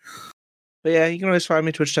sure. But yeah, you can always find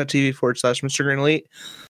me twitch.tv/Mr.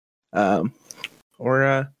 Greenlee.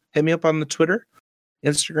 Or hit me up on the Twitter,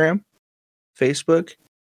 Instagram, Facebook,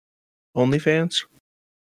 OnlyFans.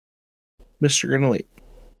 Mr. Greenlee.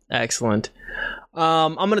 Excellent.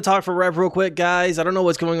 I'm going to talk for Rev real quick, guys. I don't know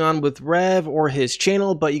what's going on with Rev or his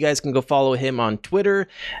channel, but you guys can go follow him on Twitter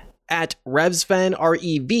at Revsven,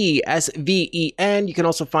 REVSVEN. You can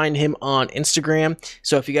also find him on Instagram.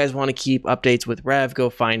 So if you guys want to keep updates with Rev,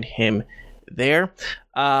 go find him there.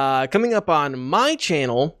 Coming up on my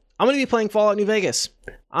channel, I'm going to be playing Fallout New Vegas.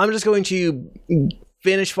 I'm just going to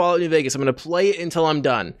finish Fallout New Vegas. I'm going to play it until I'm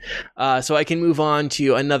done, so I can move on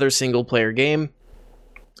to another single player game.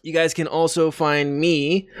 You guys can also find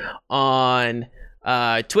me on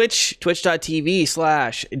Twitch,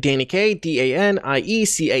 twitch.tv/DannyK,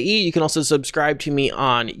 DANIECAE. You can also subscribe to me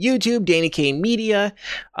on YouTube, Danny K Media,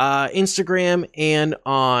 Instagram, and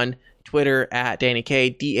on Twitter at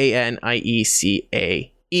DannyK,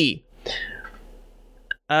 DANIECAE.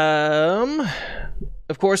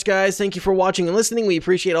 Of course, guys, thank you for watching and listening. We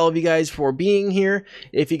appreciate all of you guys for being here.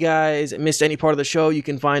 If you guys missed any part of the show, you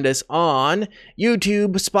can find us on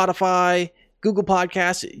YouTube, Spotify, Google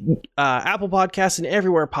Podcasts, Apple Podcasts, and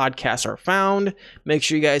everywhere podcasts are found. Make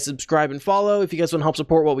sure you guys subscribe and follow. If you guys want to help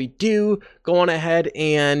support what we do, go on ahead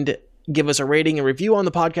and give us a rating and review on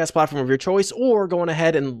the podcast platform of your choice, or go on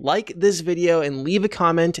ahead and like this video and leave a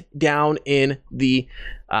comment down in the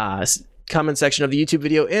comment section of the YouTube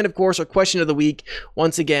video. And of course, our question of the week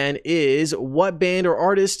once again is, what band or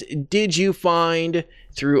artist did you find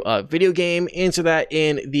through a video game? Answer that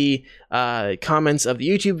in the comments of the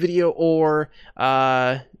YouTube video, or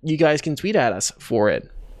you guys can tweet at us for it.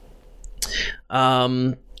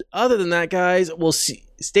 Other than that, guys, we'll see.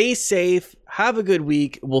 Stay safe, have a good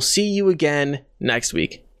week. We'll see you again next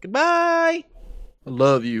week. Goodbye. I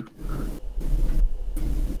love you.